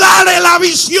 tardare la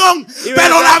visión, Even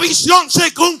pero that- la visión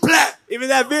se cumple. Even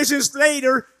that vision's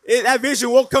later, that vision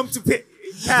won't come to pass.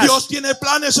 Dios tiene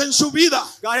planes en su vida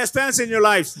God has plans in your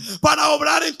lives para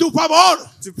obrar en tu favor.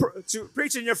 to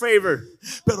preach in your favor.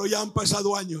 Pero ya han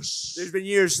pasado años There's been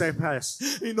years that passed,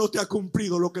 y no te ha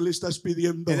cumplido lo que le estás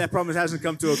pidiendo. and that promise hasn't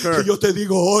come to Y occur. yo te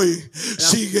digo hoy,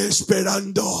 sigue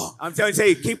esperando. I'm telling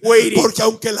you, keep waiting. Porque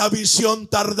aunque la visión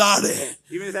tardare,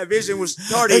 Even if that vision was en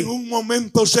starting, un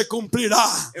momento se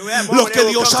cumplirá In that lo moment que it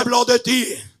will Dios come to- habló de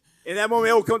ti. in that moment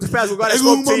it will come to pass what God has En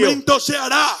un spoken to you. momento se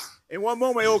hará In one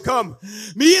moment it will come.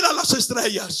 Mira las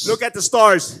estrellas. Look at the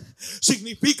stars.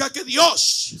 Significa que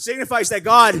Dios It signifies that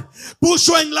God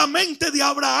puso en la mente de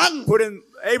Abraham put in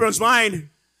Abram's mind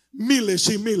miles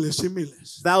y miles y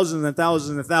miles. thousands and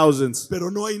thousands and thousands. Pero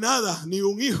no hay nada, ni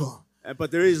un hijo.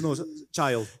 But there is no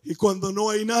child. Y cuando no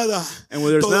hay nada, And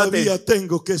when there's todavía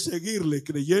tengo que seguirle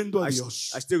creyendo a I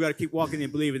Dios. still got to keep walking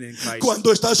and believing in Christ.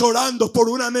 Cuando estás orando por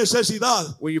una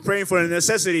necesidad When you're praying for a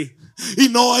necessity y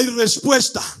no hay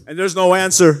respuesta, and there's no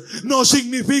answer, no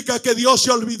significa que Dios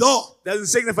se olvidó. doesn't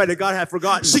signify that God had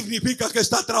forgotten. Significa que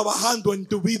está trabajando en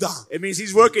tu vida It means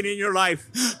He's working in your life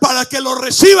para que lo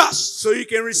recibas so you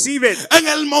can receive it en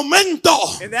el momento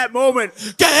in that moment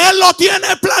que Él lo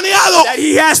tiene planeado. that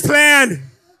He has planned.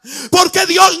 Porque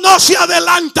Dios no se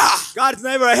adelanta, God's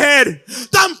never ahead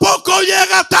tampoco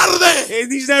llega tarde.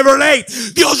 and He's never late.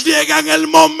 Dios llega en el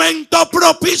momento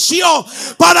propicio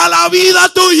para la vida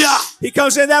tuya. He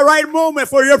comes in that right moment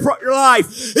for your life.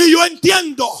 Y yo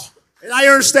entiendo And I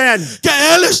understand que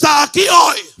Él está aquí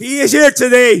hoy. He is here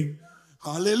today.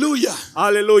 Aleluya.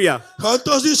 Hallelujah.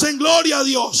 ¿Cuántos dicen gloria a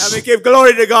Dios? And we give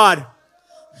glory to God.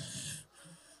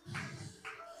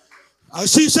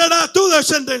 Así será tu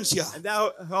descendencia. And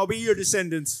that will be your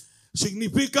descendants.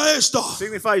 Significa esto.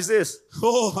 Signifies this.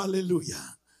 Oh, aleluya.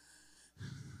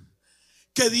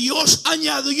 Que Dios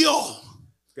añadió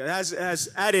God has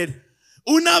added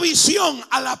una visión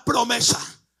a la promesa.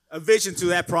 a vision to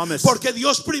that promise. Porque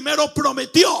Dios primero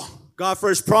prometió God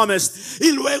first promised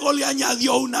y luego le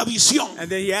añadió una visión. and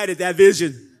then He added that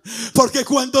vision. Porque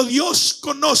cuando Dios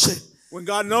conoce, When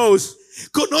God knows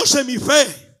mi fe,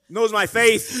 knows my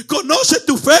faith, conoce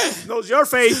tu fe, knows your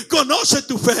faith, conoce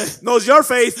tu fe. knows your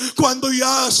faith, Cuando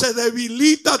ya se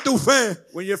debilita tu fe,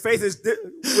 when your faith is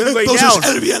going entonces down,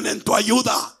 Él viene en tu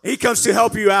ayuda. He comes to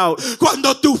help you out.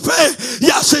 Cuando tu fe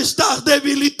ya se está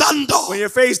debilitando, When your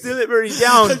faith is delivering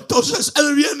down, entonces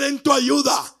Él viene en tu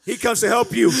ayuda. He comes to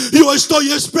help you. Yo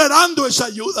estoy esperando esa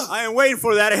ayuda. I am waiting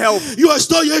for that help. Yo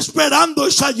estoy esperando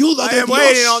esa ayuda I de am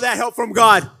waiting Dios. on that help from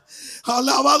God.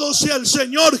 Alabado sea el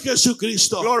Señor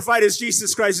Jesucristo. Glorified is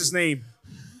Jesus Christ's name.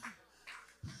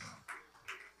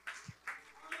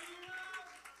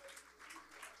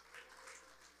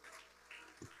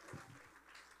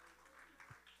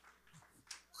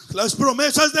 Las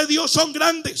promesas de Dios son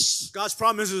grandes, God's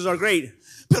promises are great,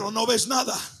 pero no ves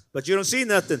nada. but you don't see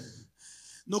nothing.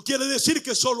 No quiere decir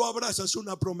que solo abrazas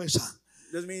una promesa.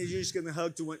 Doesn't mean you're just going to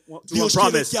hug to one Dios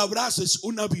quiere promise. que abraces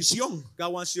una visión.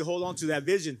 God wants you to hold on to that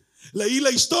vision. Leí la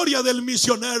historia del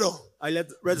misionero I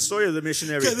read the story of the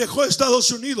missionary que dejó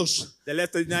Estados Unidos that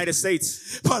left the United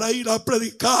States para ir a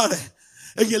predicar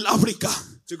en el África.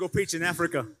 to go preach in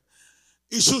Africa.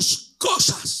 Y sus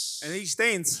cosas, And these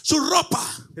things, su ropa,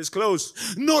 his clothes,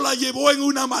 no la llevó en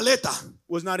una maleta,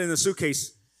 was not in a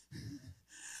suitcase.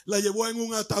 la llevó en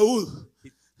un ataúd.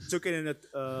 He took it in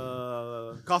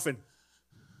a coffin.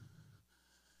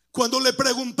 Cuando le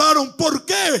preguntaron por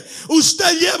qué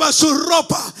usted lleva su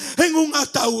ropa en un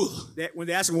ataúd, When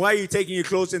they asked him, why are you taking your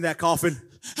clothes in that coffin?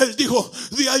 él dijo,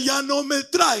 de allá no me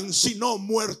traen sino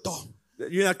muerto.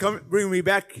 You're not coming, bringing me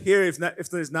back here if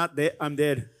there's not dead, I'm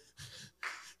dead.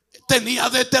 Tenía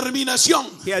determinación,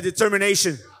 He had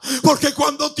determination. porque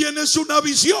cuando tienes una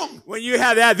visión, When you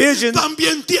have that vision,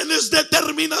 también tienes you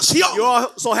determinación.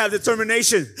 also have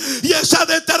determination. Y esa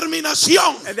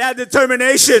determinación And that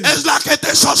determination es la que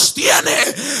te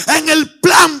sostiene en el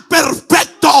plan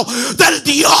perfecto del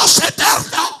Dios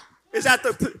eterno. is at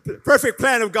the perfect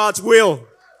plan of God's will.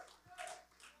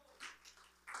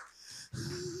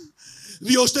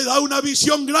 Dios te da una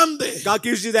visión grande. God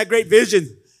gives you that great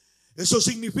vision. Eso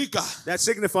significa, That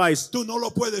signifies tú no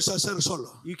lo puedes hacer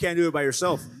solo. you can't do it by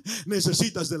yourself.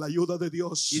 Necesitas de la ayuda de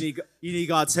Dios. You need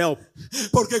God's help.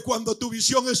 Porque cuando tu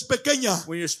visión es pequeña,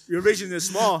 When your vision is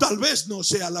small, tal vez no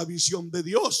sea la visión de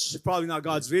Dios. it's probably not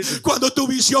God's vision. Cuando tu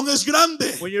visión es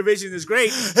grande, When your vision is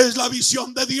great, es la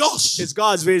visión de Dios. it's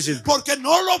God's vision. Porque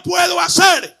no lo puedo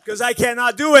hacer Because I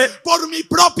cannot do it por mi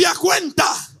propia cuenta.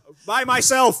 by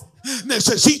myself.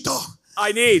 Necesito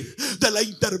I need de la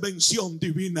intervención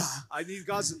divina.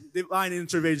 God's divine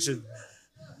intervention.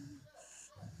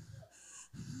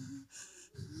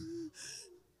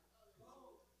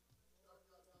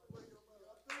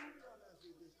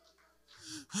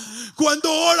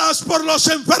 Cuando oras por los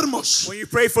enfermos When you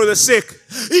pray for the sick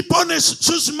y pones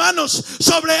sus manos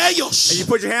sobre and ellos, you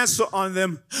put your hands on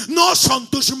them, no son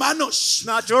tus manos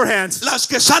not your hands las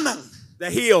que sanan.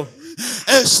 that heal.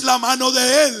 Es la mano de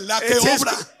Él la que It's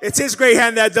obra. it's his great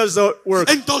hand that does the work.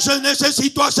 Entonces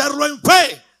necesito hacerlo en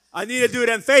fe I need to do it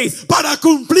in faith para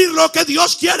cumplir lo que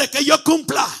Dios quiere que yo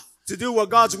cumpla. to do what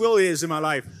God's will is in my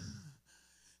life.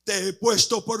 te he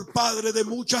puesto por padre de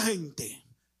mucha gente,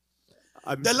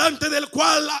 I'm- delante del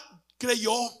cual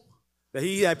creyó, that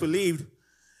he that believed,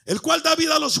 el cual da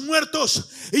vida a los muertos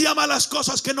y llama a las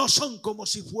cosas que no son como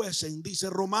si fuesen, dice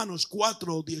Romanos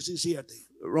 4:17.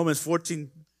 Romans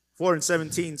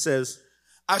 14:4-17 says,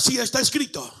 Así está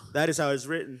escrito: that is how it's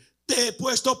written. te he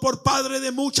puesto por padre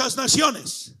de muchas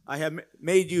naciones. I have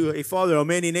made you a father of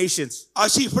many nations.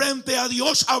 Así frente a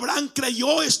Dios Abraham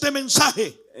creyó este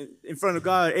mensaje, In front of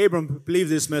God, Abram believed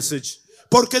this message.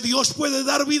 porque Dios puede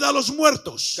dar vida a los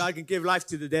muertos God can give life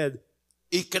to the dead,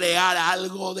 y crear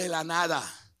algo de la nada.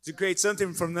 to create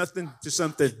something from nothing to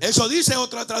something. Eso dice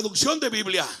otra traducción de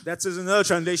Biblia. That's another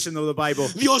translation of the Bible.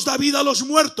 Dios da vida a los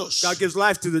muertos God gives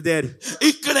life to the dead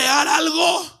y crear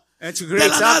algo and to de create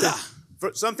la something,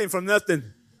 nada. something from nothing.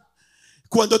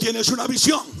 Cuando tienes una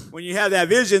visión, When you have that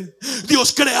vision,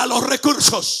 Dios crea los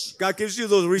recursos. God gives you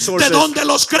those ¿De resources. dónde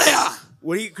los crea?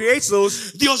 When he creates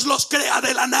those, Dios los crea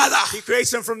de la nada he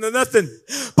creates them from the nothing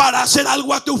para hacer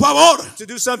algo a tu favor, to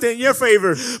do something in your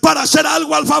favor. para hacer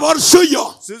algo al favor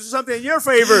suyo, To do something in your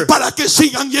favor. para que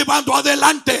sigan llevando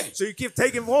adelante So you keep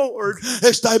taking forward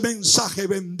este mensaje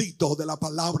bendito de la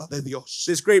palabra de Dios.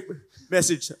 this great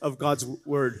message of God's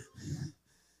word.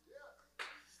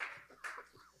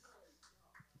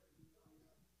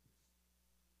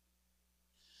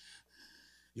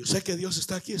 Yo sé que Dios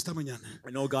está aquí esta mañana.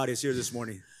 I know God is here this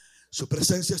morning. Su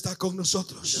presencia está con His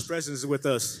nosotros. presence is with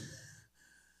us.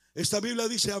 Esta Biblia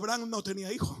dice Abraham no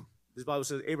tenía hijo. This Bible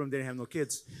says Abram didn't have no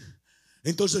kids.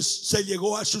 Entonces se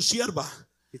llegó a su sierva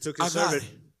He took his Agar servant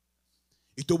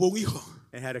y tuvo un hijo.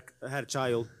 and had a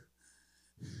child.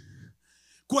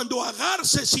 Cuando Agar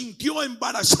se sintió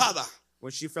embarazada,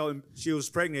 When she was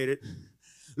pregnant,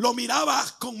 lo miraba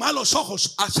con malos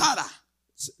ojos a Sara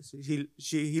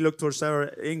he looked towards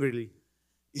Sarah angrily,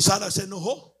 y Sara se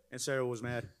enojó and Sarah was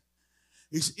mad.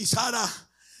 y Sara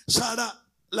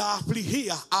la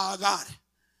afligía a Agar.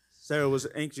 Sarah was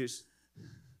anxious.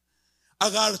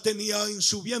 Agar tenía en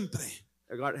su vientre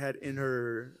God had in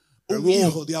her un womb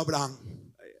hijo de Abraham.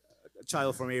 a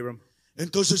child from Abram.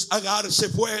 Entonces Agar se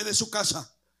fue de su casa,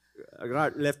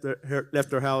 God left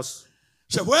her house.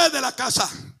 se fue de la casa.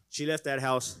 She left that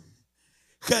house.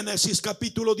 Génesis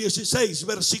capítulo 16,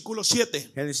 versículo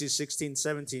 7. Genesis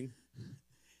 16:17.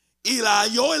 Y la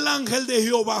halló el ángel de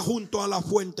Jehová junto a la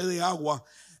fuente de agua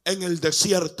en el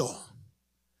desierto,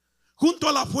 junto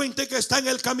a la fuente que está en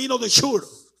el camino de Shur.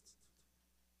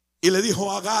 Y le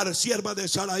dijo a Agar, sierva de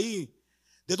Sarai,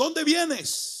 ¿de dónde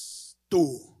vienes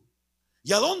tú?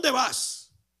 ¿Y a dónde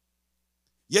vas?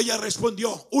 Y ella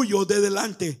respondió, huyo de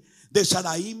delante de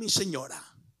Sarai, mi señora.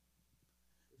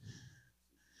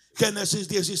 Génesis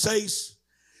 16,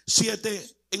 7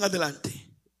 en adelante.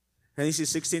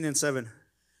 Genesis 16:7.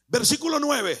 Versículo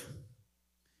 9.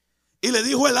 Y le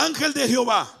dijo el ángel de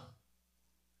Jehová,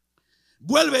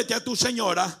 vuélvete a tu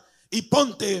señora y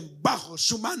ponte bajo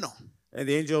su mano. And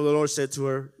the angel of the Lord said to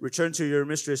her, return to your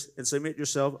mistress and submit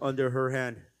yourself under her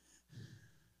hand.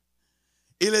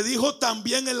 Y le dijo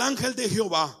también el ángel de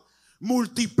Jehová,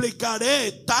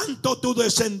 multiplicaré tanto tu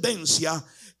descendencia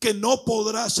que no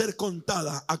podrá ser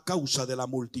contada a causa de la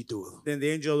multitud. Then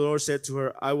the angel of the Lord said to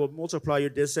her, I will multiply your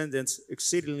descendants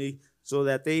exceedingly, so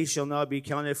that they shall not be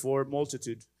counted for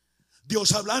multitude.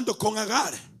 Dios hablando con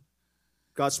Agar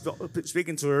God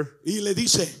speaking to her y le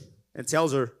dice, and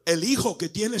tells her, el hijo que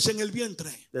tienes en el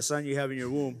vientre, the son you have in your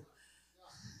womb,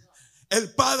 el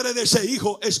padre de ese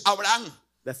hijo es Abraham.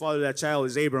 the father of that child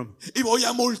is Abram. Y voy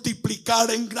a multiplicar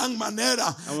en gran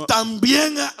manera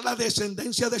también a la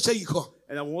descendencia de ese hijo.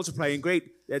 And I will multiply in great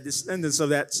the descendants of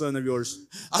that son of yours.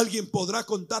 ¿Alguien podrá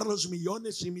contar los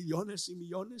millones y millones y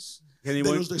millones de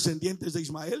los descendientes de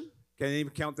Ismael? Can you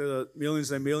count the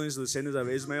millions and millions of descendants of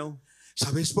Ismael?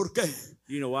 ¿Sabes por qué?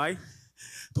 Do you know why?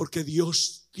 Porque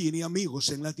Dios tiene amigos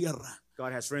en la tierra.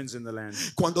 God has friends in the land.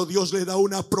 Cuando Dios le da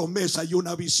una promesa y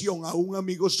una visión a un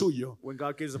amigo suyo, When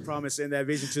God gives a promise and that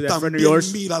vision to that friend of también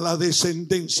yours, mira la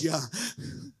descendencia.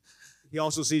 He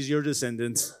also sees your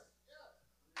descendants.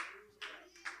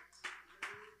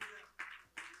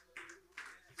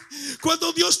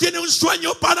 Cuando Dios tiene un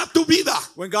sueño para tu vida,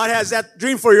 When God has that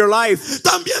dream for your life,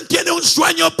 también tiene un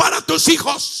sueño para tus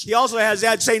hijos. He also has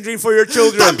that same dream for your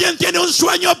children También tiene un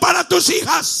sueño para tus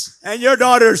hijas. and your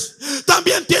daughters,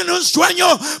 También tiene un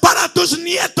sueño para tus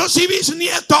nietos y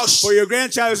bisnietos. for your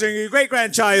grandchild and your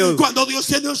great-grandchild. Cuando Dios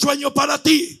tiene un sueño para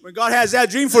ti, When God has that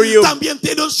dream for you, también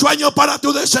tiene un sueño para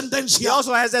tu He descendencia.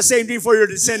 also has that same dream for your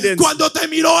descendants. Cuando te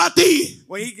miró a ti,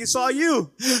 When he saw you,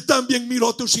 también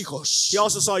miró tus hijos, he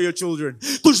also saw your children,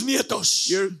 tus nietos,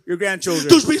 your grandchildren,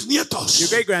 tus your bisnietos.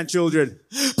 great-grandchildren.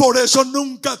 Por eso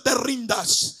nunca te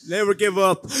rindas. Never give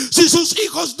up. Si sus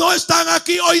hijos no están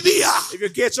aquí hoy día, If your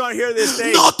kids aren't here this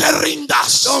day, no te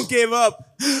rindas. don't give up.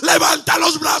 Levanta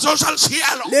los brazos al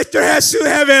cielo Lift your heads to the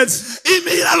heavens y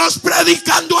míralos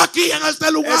predicando aquí en este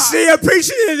lugar. and see them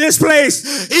preaching in this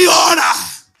place. Y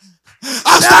ora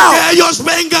hasta Now. que ellos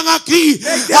vengan aquí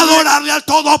a adorarle al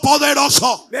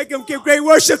Todopoderoso. Make them give great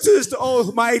worship to this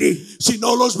Almighty. Si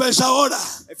no los ves ahora,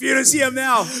 If you don't see them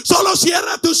now, solo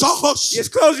cierra tus ojos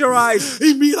just close your eyes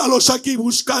y míralos aquí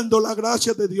buscando la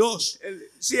gracia de Dios. and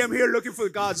see them here looking for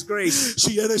God's grace.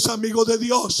 Si eres amigo de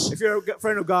Dios, If you're a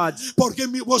friend of God, porque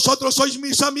vosotros sois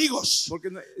mis amigos,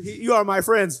 you are my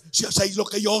friends. si hacéis lo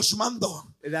que yo os mando,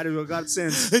 And that is what God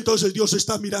sends. entonces Dios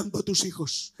está mirando a tus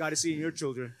hijos. God is seeing your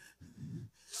children.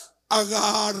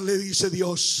 Agar, le dice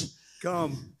Dios,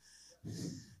 Come,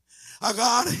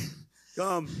 Agar,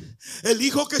 come. el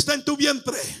hijo que está en tu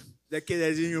vientre That kid that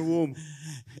is in your womb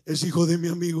es hijo de mi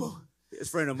amigo, is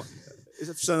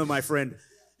a son of my friend.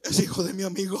 es hijo de mi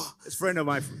amigo. It's friend of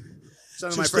my son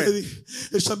of Si my usted friend.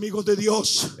 es amigo de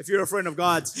Dios, If you're a friend of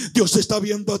God's, Dios te está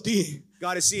viendo a ti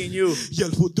God is seeing you y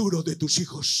el futuro de tus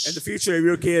hijos. and the future of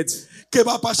your kids. ¿Qué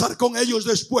va a pasar con ellos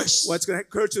después? What's going to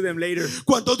occur to them later?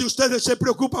 ¿Cuántos de ustedes se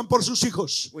preocupan por sus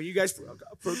hijos? When you guys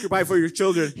preoccupy for your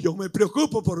children, Yo me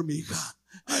preocupo por mi hija.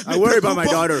 I worry about my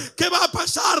daughter. ¿Qué va a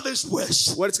pasar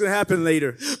después? What's going to happen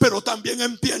later? Pero también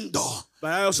entiendo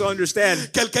But I also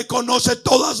understand que el que conoce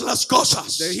todas las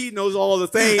cosas that He knows all the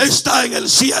things. está en el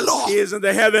cielo He is in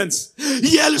the heavens.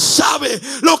 y él sabe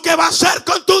lo que va a hacer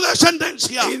con tu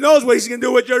descendencia. He knows what He's going to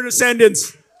do with your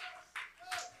descendants.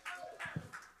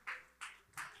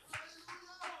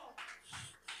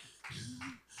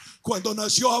 Cuando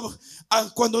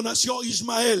nació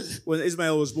Ismael, When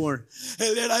Ismael was born,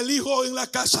 él era el hijo en la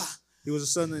casa. he was a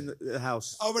son in the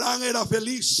house. Abraham era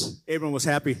feliz, Abram was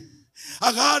happy.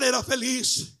 Agar era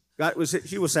feliz,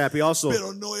 He was happy also.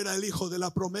 pero no era el hijo de la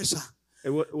promesa.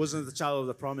 It wasn't the child of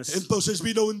the promise. Entonces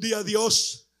vino un día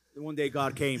Dios One day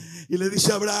God came y le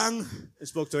dice a Abraham, and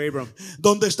spoke to Abram.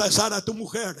 ¿dónde está Sara, tu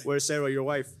mujer? Where's Sarah, your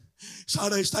wife?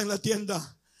 Sara está en la tienda.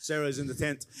 Sarah is in the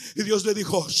tent. Y Dios le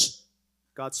dijo,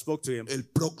 God spoke to him. el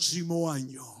próximo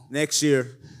año Next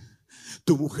year,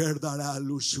 tu mujer dará a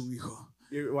luz un hijo.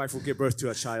 your wife will give birth to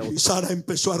a child. Y Sara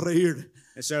empezó a reír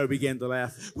And Sarah began to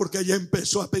laugh. porque ella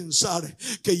empezó a pensar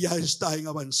que ya está en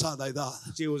avanzada edad.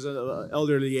 She was an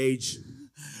elderly age,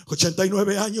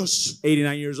 89 años.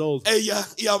 89 years old. Ella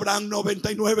y Abraham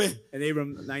 99. And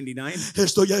Abram 99.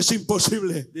 Esto ya es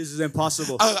imposible. This is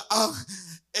impossible.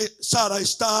 Sara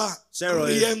está Sarah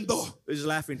riendo. is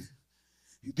laughing.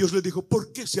 Y Dios le dijo,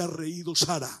 ¿por qué se ha reído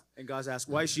Sara? And God asked,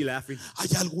 why is she laughing? ¿Hay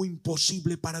algo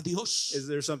imposible para Dios? Is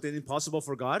there something impossible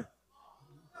for God?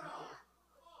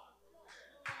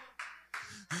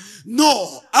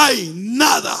 No hay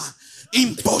nada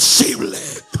imposible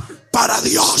para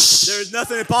Dios. There is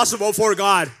nothing impossible for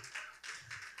God.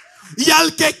 Y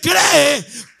al que cree,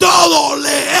 todo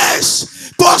le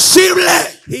es posible.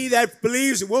 He that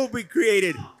believes will be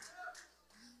created.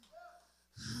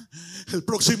 El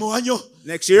próximo año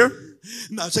Next year,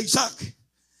 nace Isaac.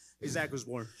 Isaac was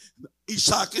born.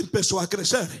 Isaac empezó a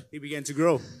crecer He began to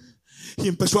grow. y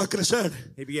empezó a crecer.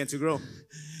 He began to grow.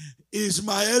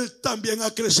 Ismael también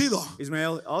ha crecido.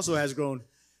 Ismael also has grown.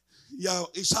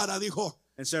 Y Sara dijo,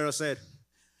 And Sarah said,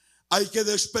 hay que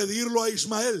despedirlo a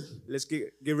Ismael, let's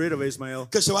get rid of Ismael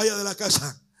que se vaya de la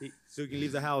casa. so he can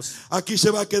leave the house. Aquí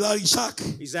se va a quedar Isaac.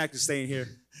 Isaac is staying here.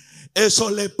 Eso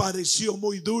le pareció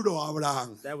muy duro a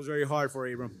Abraham. That was very hard for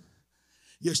Abram.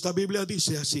 Y esta Biblia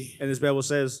dice así. And this Bible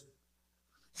says,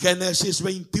 Génesis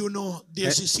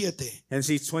 21:17.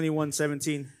 Genesis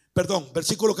 21:17. Perdón,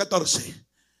 versículo 14.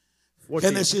 14.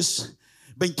 Génesis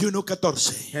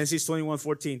 21:14. Genesis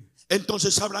 21:14.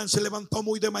 Entonces Abraham se levantó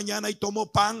muy de mañana y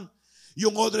tomó pan y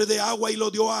un odre de agua y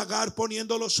lo dio a Agar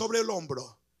poniéndolo sobre el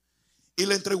hombro. Y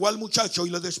le entregó al muchacho y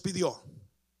le despidió.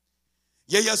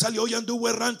 Y ella salió y anduvo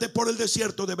errante por el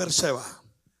desierto de Berseba.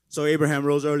 So Abraham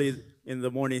rose early in the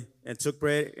morning and took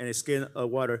bread and a skin of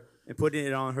water and putting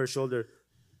it on her shoulder,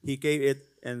 he gave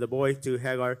it and the boy to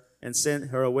Hagar and sent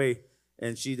her away.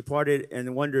 And she departed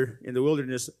and wandered in the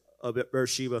wilderness of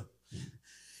Beersheba.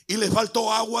 Y le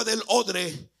faltó agua del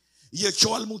odre y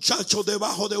echó al muchacho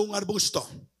debajo de un arbusto.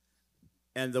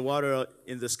 And the water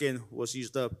in the skin was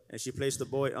used up, and she placed the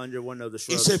boy under one of the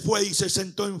Y shrubs. se fue y se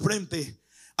sentó enfrente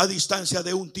a distancia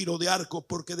de un tiro de arco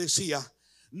porque decía,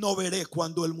 no veré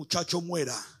cuando el muchacho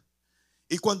muera.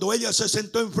 Y cuando ella se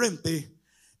sentó enfrente,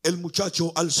 el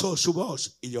muchacho alzó su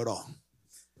voz y lloró.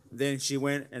 Then she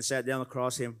went and sat down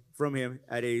across from him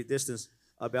at a distance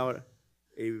about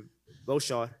a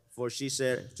bowshot, for she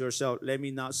said to herself, let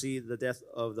me not see the death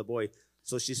of the boy.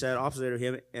 So she sat opposite of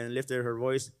him and lifted her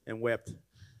voice and wept.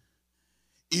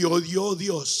 Y oyó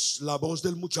Dios la voz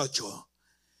del muchacho.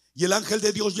 Y el ángel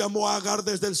de Dios llamó a Agar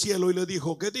desde el cielo y le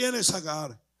dijo, ¿qué tienes,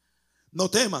 Agar? No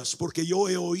temas, porque yo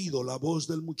he oído la voz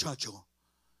del muchacho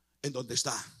en donde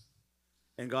está.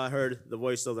 And God heard the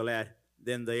voice of the lad.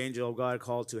 Then the angel of God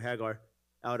called to Hagar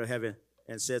out of heaven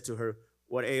and said to her,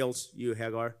 what ails you,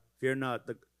 Hagar? Fear not,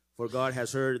 for God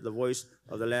has heard the voice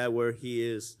of the lad where he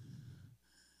is.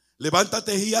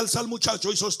 Levántate y alza al muchacho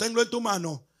y sosténlo en tu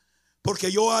mano,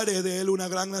 porque yo haré de él una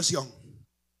gran nación.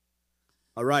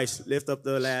 Arise, lift up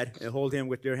the lad and hold him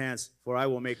with your hands, for I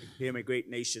will make him a great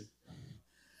nation.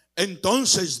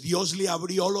 Entonces Dios le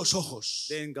abrió los ojos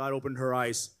Then God opened her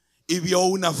eyes y vio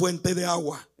una fuente de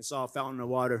agua and saw a fountain of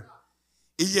water.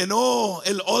 y llenó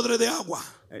el odre de agua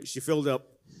And she filled up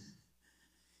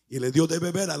y le dio de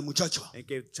beber al muchacho. and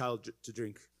gave the child to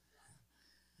drink.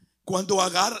 Cuando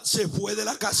Agar se fue de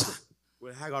la casa,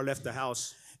 When Hagar left the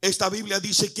house, esta Biblia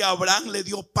dice que Abraham le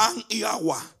dio pan y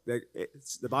agua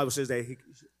the Bible says that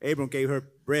Abram gave her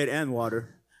bread and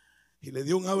water y le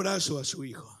dio un abrazo a su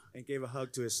hijo and gave a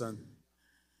hug to his son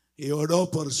y oró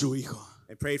por su hijo.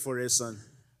 and prayed for his son.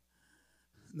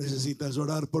 Necesitas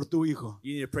orar por tu hijo,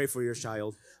 You need to pray for your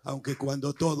child. aunque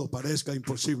cuando todo parezca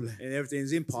imposible. And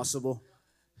everything's impossible.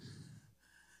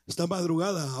 Esta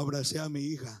madrugada abracé a mi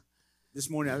hija This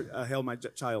morning I held my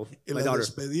child, y my la daughter,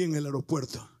 despedí en el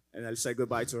aeropuerto and I said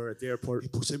goodbye to her at the airport. y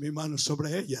puse mi mano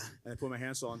sobre ella And I put my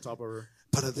hands on top of her.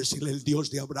 para decirle: el Dios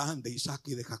de Abraham, de Isaac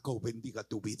y de Jacob bendiga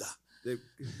tu vida.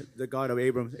 The God of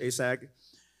Abram, Isaac,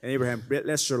 and Abraham,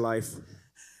 bless your life.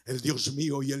 El Dios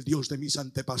mío y el Dios de mis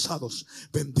antepasados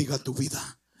bendiga tu vida.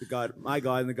 My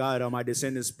God and the God of my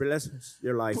descendants, bless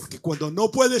your life. Porque cuando no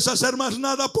puedes hacer más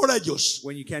nada por ellos,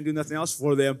 When you can't do nothing else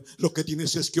for them, lo que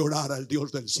tienes es que orar al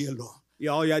Dios del cielo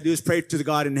all you gotta do is pray to the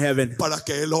God in heaven, para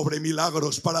que Él obre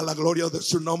milagros para la gloria de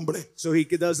su nombre. so He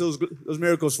does those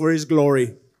miracles for His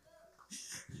glory.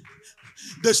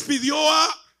 Despidió a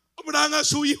Abraham a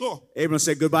su hijo Abram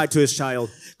said goodbye to his child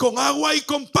con agua y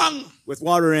con pan. with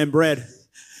water and bread.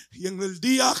 Y en el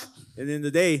día And in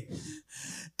the day,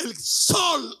 el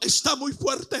sol está muy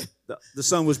fuerte. the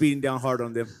sun was beating down hard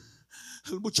on them.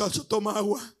 El muchacho toma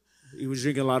agua He was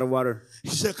drinking a lot of water.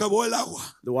 y se acabó el agua.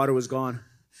 The water was gone.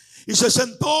 Y se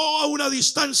sentó a una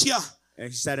distancia. And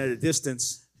he sat at a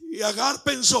distance. Y Agar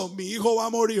pensó: mi hijo va a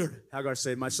morir. Hagar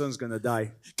said, my son's going to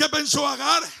die. ¿Qué pensó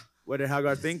Agar? What did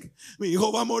Hagar think? Mi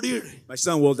hijo va a morir. My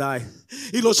son will die.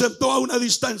 Y lo sentó a una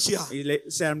distancia. He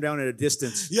sat him down at a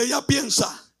distance. Y ella piensa: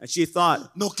 And she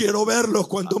thought, no quiero verlo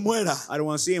cuando muera. I don't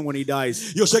want to see him when he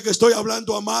dies. Yo sé que estoy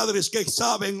hablando a madres que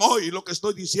saben hoy lo que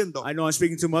estoy diciendo. I know I'm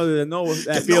speaking to mothers that know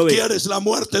that Que no feeling, quieres la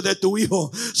muerte de tu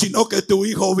hijo, sino que tu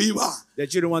hijo viva.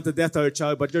 that you don't want the death of your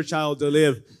child, but your child to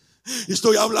live. Y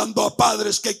estoy hablando a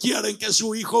padres que quieren que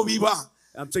su hijo viva.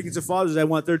 I'm speaking to fathers that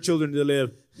want their children to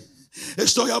live.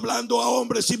 Estoy hablando a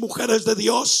hombres y mujeres de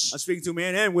Dios I'm speaking to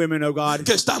men and women of God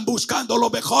que están buscando lo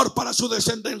mejor para su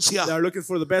descendencia. that are looking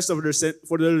for the best of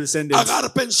their descendants.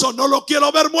 Agar pensó: no lo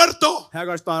quiero ver muerto,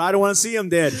 Hagar thought, I don't want to see him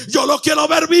dead. yo lo quiero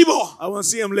ver vivo. I want to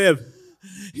see him live.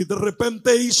 Y de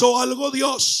repente hizo algo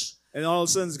Dios. And all of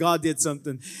a sudden, God did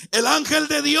something. El ángel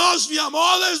de Dios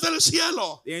llamó desde el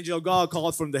cielo: The angel of God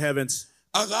called from the heavens.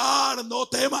 Agar, no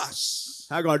temas,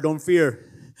 Hagar, don't fear.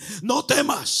 no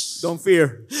temas. Don't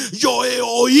fear. Yo he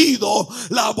oído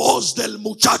la voz del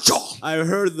muchacho. I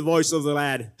heard the voice of the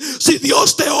lad. Si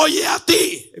Dios te oye a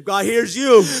ti, If God hears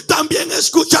you, también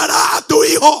escuchará a tu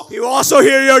hijo. He will also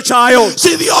hear your child.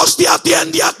 Si Dios te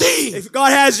atiende a ti, If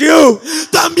God has you,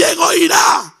 también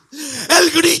oirá el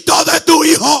grito de tu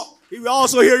hijo. He will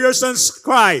also hear your son's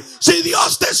cry. Si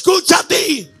Dios te escucha a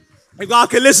ti, If God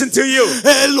can listen to you,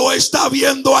 Él lo está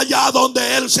viendo allá donde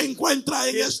Él se encuentra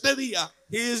en este día.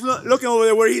 He is looking over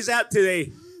there where he's at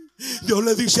today. Dios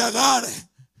le dice a Agar: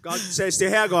 God says to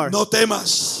Hagar, no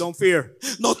temas, don't fear.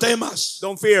 no temas.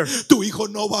 Don't fear. Tu hijo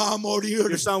no va a morir.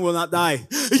 Your son will not die.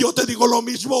 Y yo te digo lo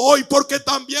mismo hoy, porque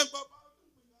también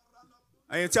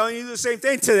I am telling you the same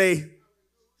thing today.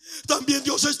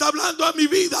 Dios está hablando a mi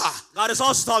vida. God is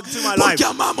also talking to my life. Porque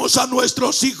amamos a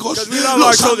nuestros hijos. Because we love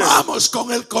Los our children. amamos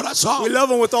con el We corazón. love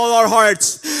them with all our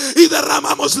hearts. Y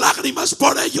derramamos lágrimas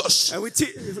por ellos. And we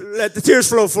let the tears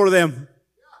flow for them.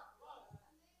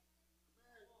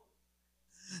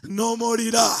 No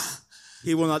morirá,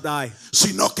 He will not die.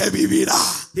 sino que vivirá.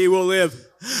 He will live.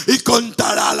 Y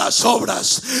contará las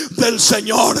obras del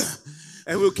Señor.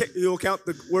 And he will count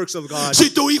the works of God. Si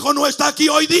tu hijo no está aquí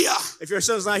hoy día, If your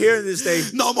son's not here in this day,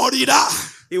 no morirá,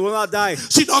 he will not die.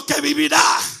 sino que vivirá.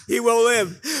 He will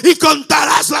live. Y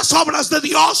contarás las obras de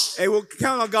Dios. And will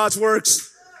count on God's works.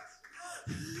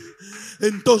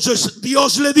 Entonces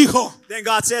Dios le dijo, Then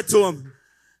God said to him,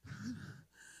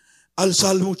 alza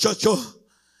al muchacho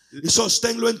y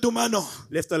sosténlo en tu mano.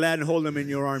 lift the lad and hold him in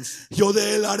your arms. Yo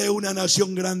de él haré una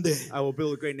nación grande. I will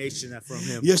build a great nation from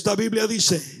him. Y esta Biblia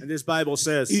dice, And this Bible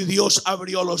says, y Dios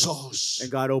abrió los ojos.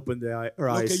 and God opened her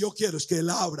Lo que eyes. yo quiero es que él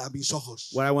abra mis ojos.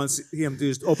 What I want him to do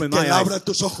is open Que my él abra eyes.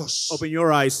 tus ojos. Open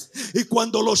your eyes. Y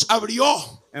cuando los abrió,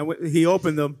 And he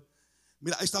opened them.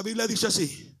 mira, esta Biblia dice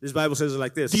así. This Bible says it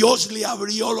like this. Dios le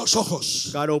abrió los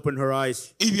ojos God opened her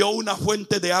eyes y vio una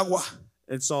fuente de agua.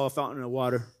 and saw a fountain of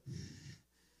water.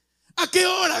 ¿A qué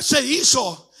hora se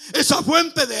hizo esa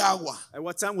fuente de agua? At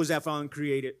what time was that fountain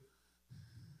created?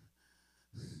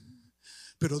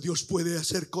 Pero Dios puede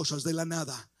hacer cosas de la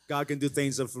nada. God can do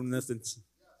things from nothing.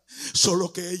 Solo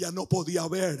que ella no podía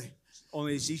ver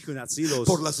Only she could not see those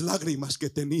por las lágrimas que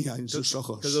tenía en sus because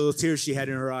of ojos. the tears she had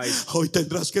in her eyes. Hoy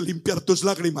tendrás que limpiar tus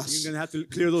lágrimas You're going to have to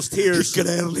clear those y tears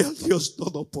creerle al Dios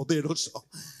Todopoderoso.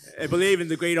 and believe in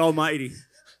the great Almighty.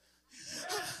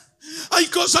 Hay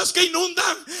cosas que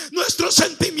inundan nuestros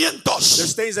There's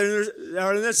sentimientos. things that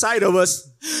are inside of us.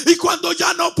 Y cuando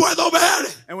ya no puedo ver,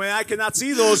 And when I cannot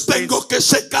see those things, tengo que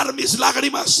secar mis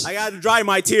lágrimas I got to dry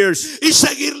my tears y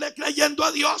seguirle creyendo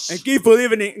a Dios. and keep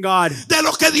believing in God. De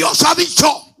lo que Dios ha dicho,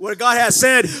 What God has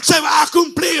said se va a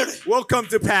cumplir, will come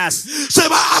to pass, se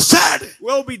va a hacer.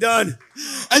 will be done.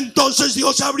 Entonces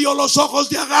Dios abrió los ojos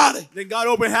de Agar Then God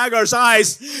opened Hagar's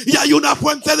eyes, y hay una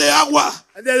fuente de agua.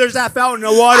 and then there's that fountain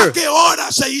of ¿A water. qué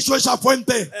hora se hizo esa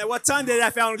fuente? At what time did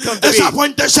that fountain come to Esa be?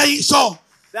 fuente se hizo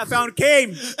That fountain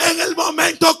came en el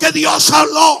momento que Dios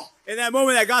habló in that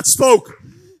moment that God spoke,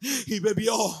 y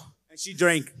bebió and she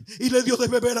drank y le dio de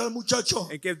beber al muchacho.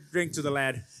 and gave drink to the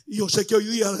lad. Y yo sé que hoy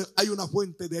día hay una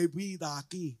fuente de vida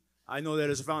aquí. I know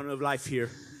there's a fountain of life here.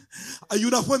 Hay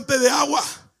una fuente de agua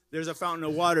There's a fountain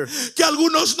of water que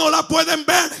algunos no la pueden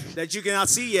ver that you cannot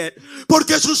see yet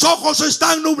porque sus ojos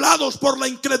están nublados por la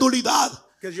incredulidad.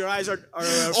 because your eyes are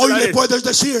Hoy le flooded. puedes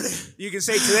decir, You can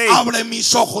say today, abre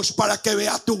mis ojos para que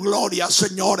vea tu gloria,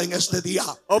 Señor, en este día.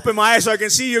 open my eyes so I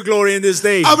can see your glory in this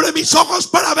day. Abre mis ojos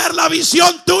para ver la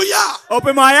visión tuya.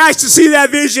 Open my eyes to see that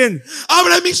vision.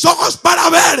 Abre mis ojos para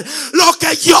ver lo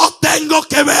que yo tengo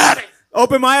que ver.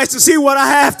 Open my eyes to see what I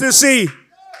have to see.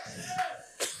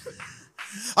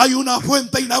 Hay una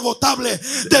fuente inagotable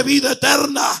de vida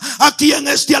eterna aquí en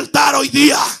este altar hoy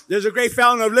día, There's a great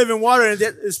fountain of living water in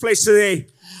this place today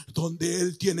donde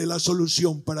Él tiene la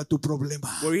solución para tu problema.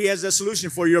 where He has the solution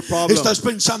for your problem. Estás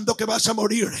pensando que vas a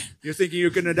morir, You're thinking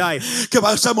you're going to die, que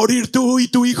vas a morir tú y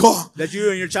tu hijo. that you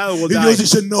and your child will Y die. Dios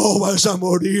dice, no vas a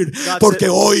morir porque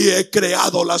hoy he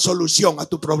creado la solución a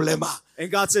tu problema. And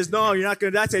God says, no, you're not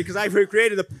going to die today because I've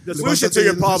created the solution Levántate to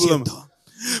your del problem. asiento.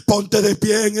 Ponte de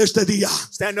pie en este día,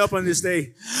 Stand up on this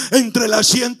day. entre el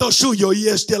asiento suyo y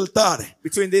este altar.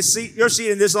 Between this seat, your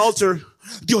seat and this altar,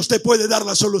 Dios te puede dar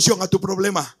la solución a tu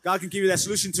problema. God can give you that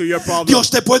solution to your problem.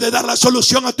 Dios te puede dar la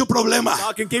solución a tu problema.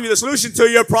 God can give you the solution to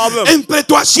your problem. Entre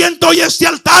tu asiento y este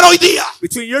altar hoy día,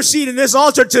 Between your seat and this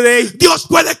altar today, Dios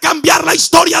puede cambiar la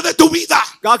historia de tu vida,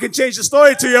 God can change the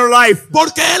story to your life.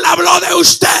 porque Él habló de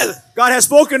usted God has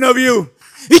spoken of you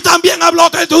y también habló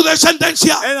de tu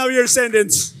descendencia. and of your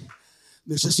descendants.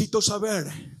 Necesito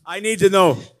saber I need to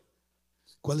know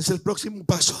cuál es el próximo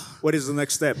paso, what is the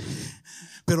next step.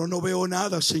 pero no veo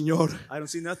nada, Señor. I don't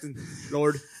see nothing,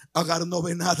 Lord. Agar no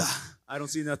ve nada. I don't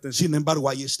see nothing. Sin embargo,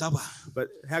 ahí estaba. But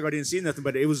Hagar didn't see nothing,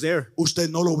 but it was there. Usted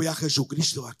no lo ve a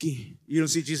Jesucristo aquí. You don't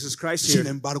see Jesus Christ Sin here,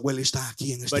 embargo, Él está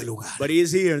aquí en este lugar. but He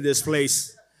is here in this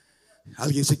place.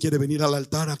 ¿Alguien se quiere venir al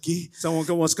altar aquí? Someone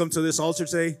wants to come to this altar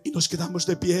today, Y nos quedamos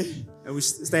de pie and we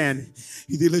stand.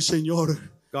 y dile, Señor,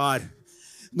 God,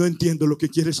 no entiendo lo que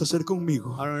quieres hacer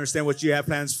conmigo, I don't understand what you have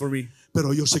plans for me,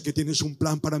 pero yo sé que tienes un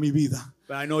plan para mi vida.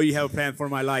 but I know you have a plan for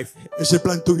my life. Ese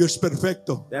plan tuyo es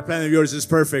perfecto. That plan of yours is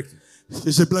perfect.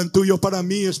 Ese plan tuyo para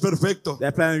mí es perfecto.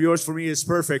 That plan of yours for me is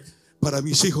perfect. Para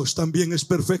mis hijos también es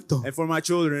perfecto. And for my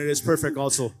children, it is perfect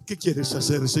also. ¿Qué quieres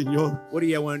hacer, Señor? What do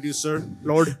you want to do, sir?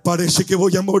 Lord, Parece que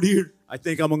voy a morir. I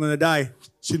think I'm going to die.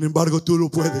 Sin embargo, tú lo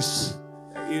puedes.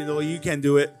 Even though you can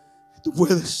do it. Tú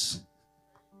puedes.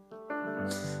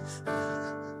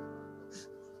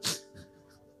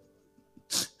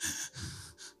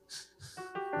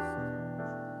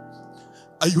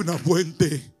 Hay una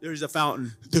fuente There is a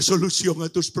fountain de solución a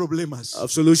tus problemas,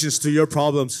 of solutions to your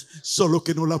problems. solo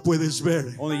que no la puedes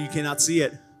ver. Only you cannot see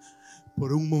it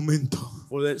Por un momento,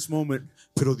 for this moment.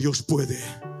 Pero Dios puede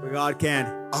But God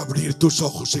can abrir tus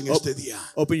ojos en este día.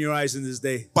 open your eyes in this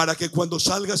day. Para que cuando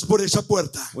salgas por esa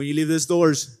puerta, When you leave these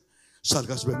doors,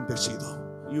 salgas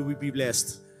bendecido. you will be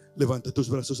blessed. Levanta tus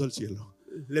brazos al cielo.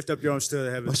 Lift up your arms to the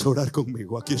heavens. Vas a orar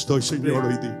conmigo. Aquí estoy, Señor,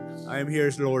 hoy día. I am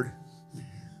here, Lord.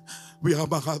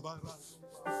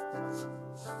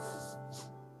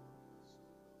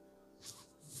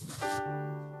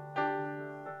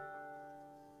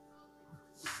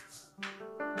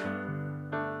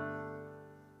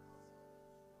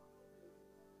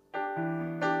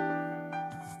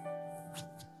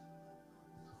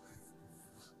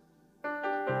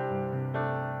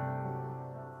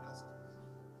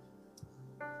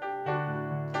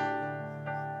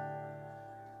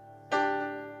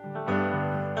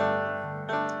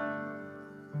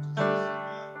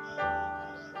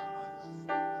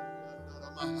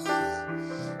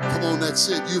 Come on, that's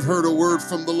it. You've heard a word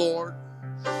from the Lord.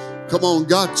 Come on,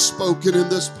 God's spoken in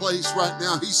this place right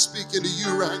now. He's speaking to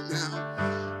you right now.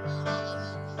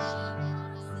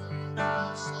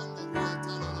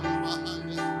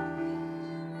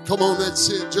 Come on, that's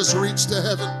it. Just reach to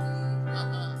heaven.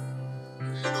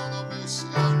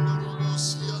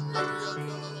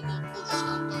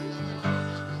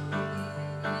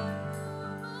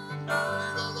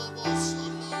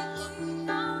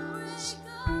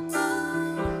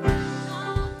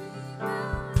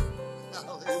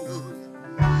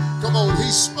 Come on,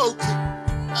 He's spoken.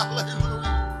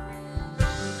 Hallelujah.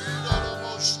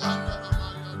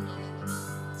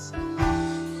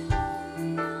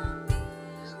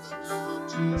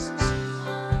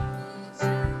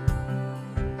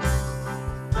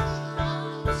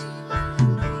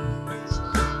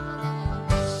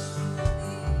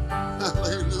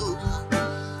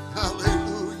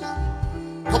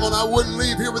 Come on, I wouldn't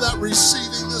leave here without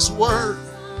receiving this word.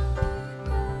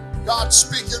 God's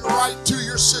speaking right to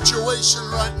your situation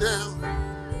right now.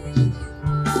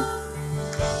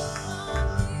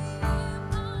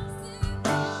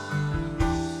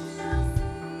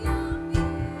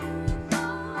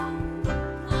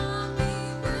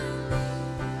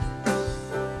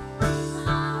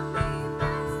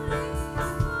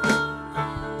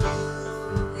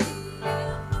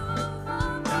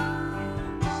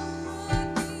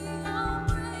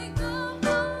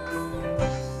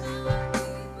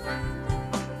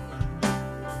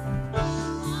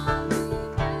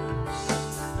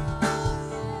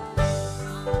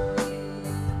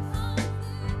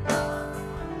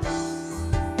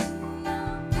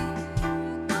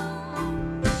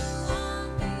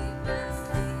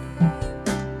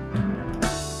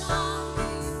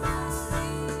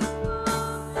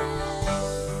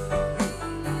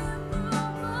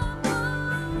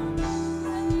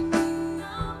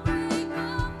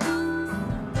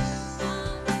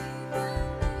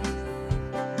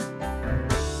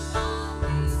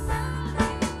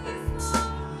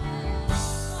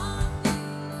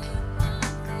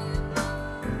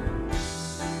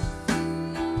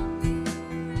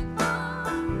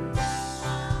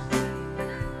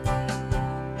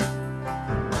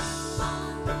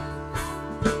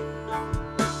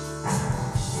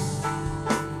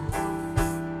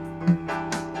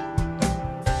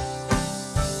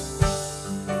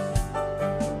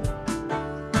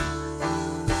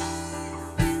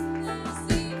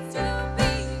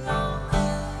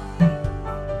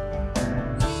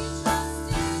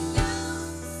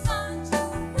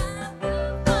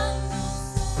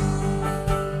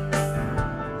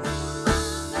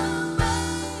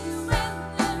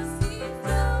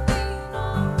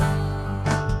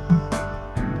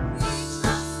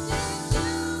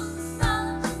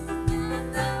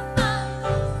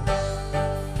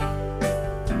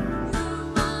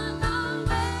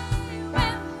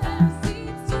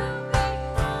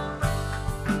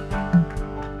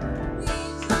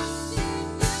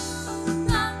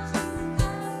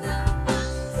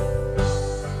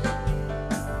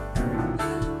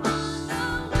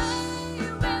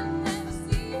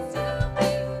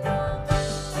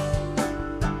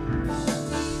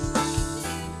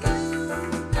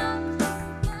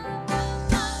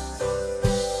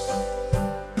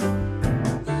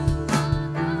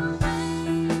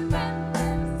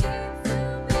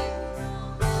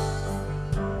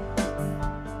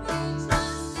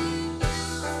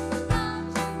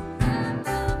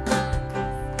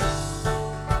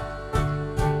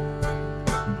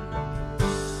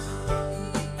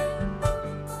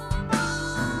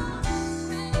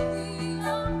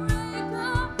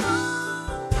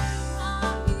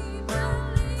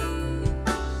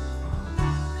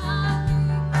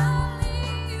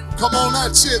 Come on,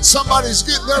 that's it. Somebody's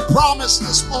getting their promise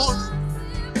this morning.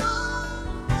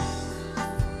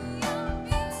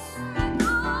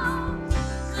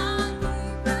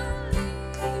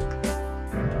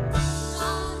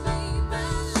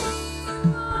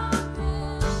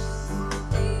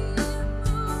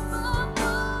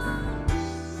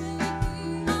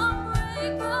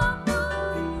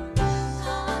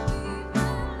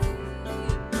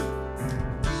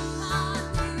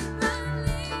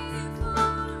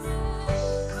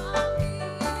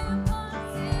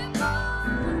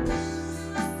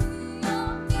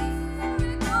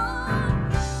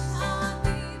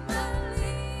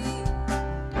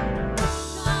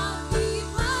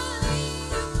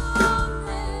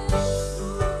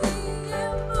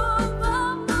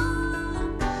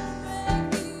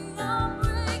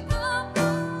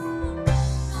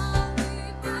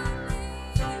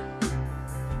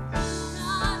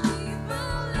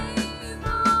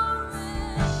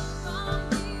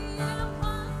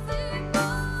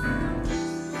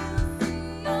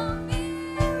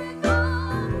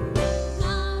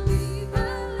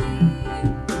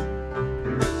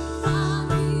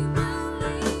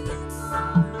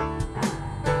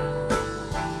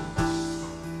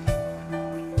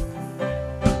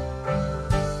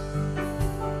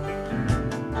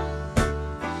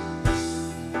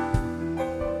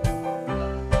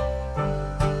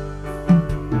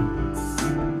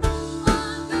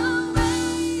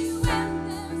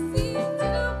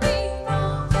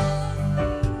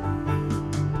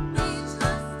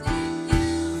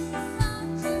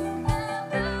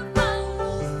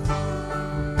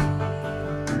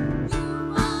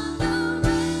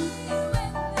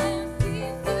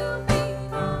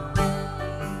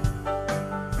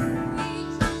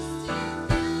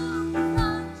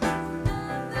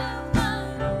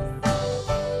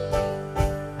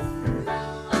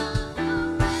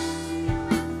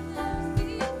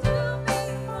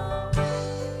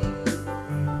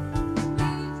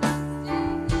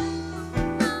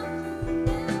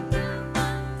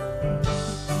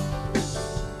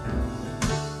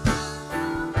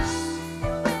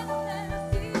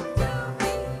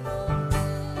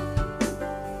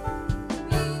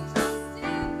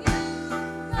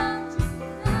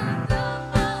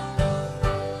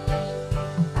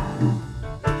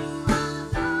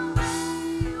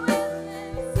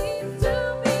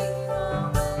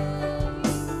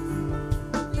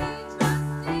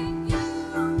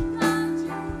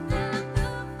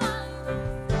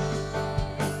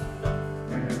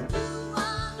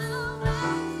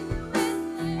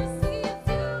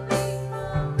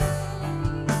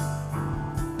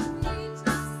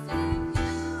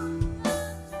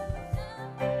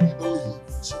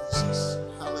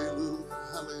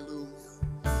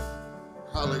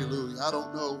 Hallelujah. I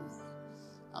don't know.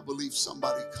 I believe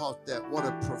somebody caught that. What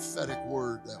a prophetic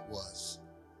word that was.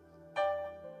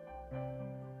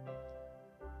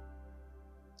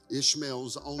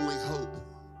 Ishmael's only hope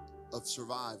of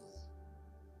survival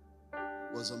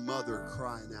was a mother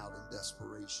crying out in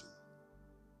desperation.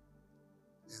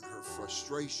 In her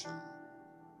frustration,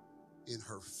 in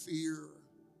her fear,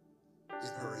 in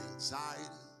her anxiety,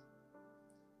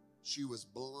 she was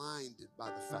blinded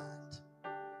by the fact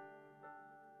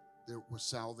there was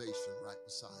salvation right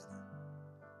beside her.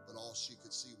 But all she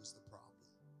could see was the problem.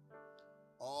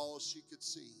 All she could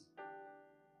see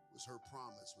was her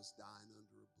promise was dying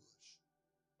under a bush,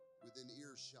 within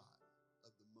earshot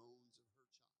of the moans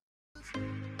of her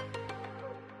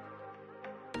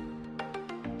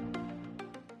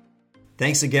child.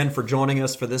 Thanks again for joining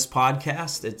us for this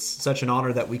podcast. It's such an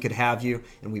honor that we could have you,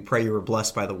 and we pray you were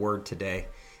blessed by the word today.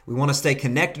 We want to stay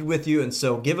connected with you, and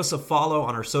so give us a follow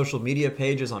on our social media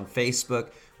pages on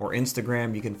Facebook or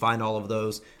Instagram. You can find all of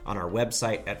those on our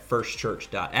website at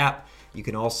firstchurch.app. You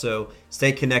can also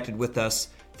stay connected with us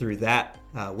through that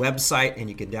website, and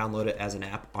you can download it as an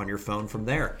app on your phone from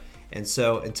there. And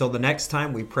so until the next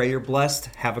time, we pray you're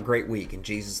blessed. Have a great week in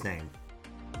Jesus' name.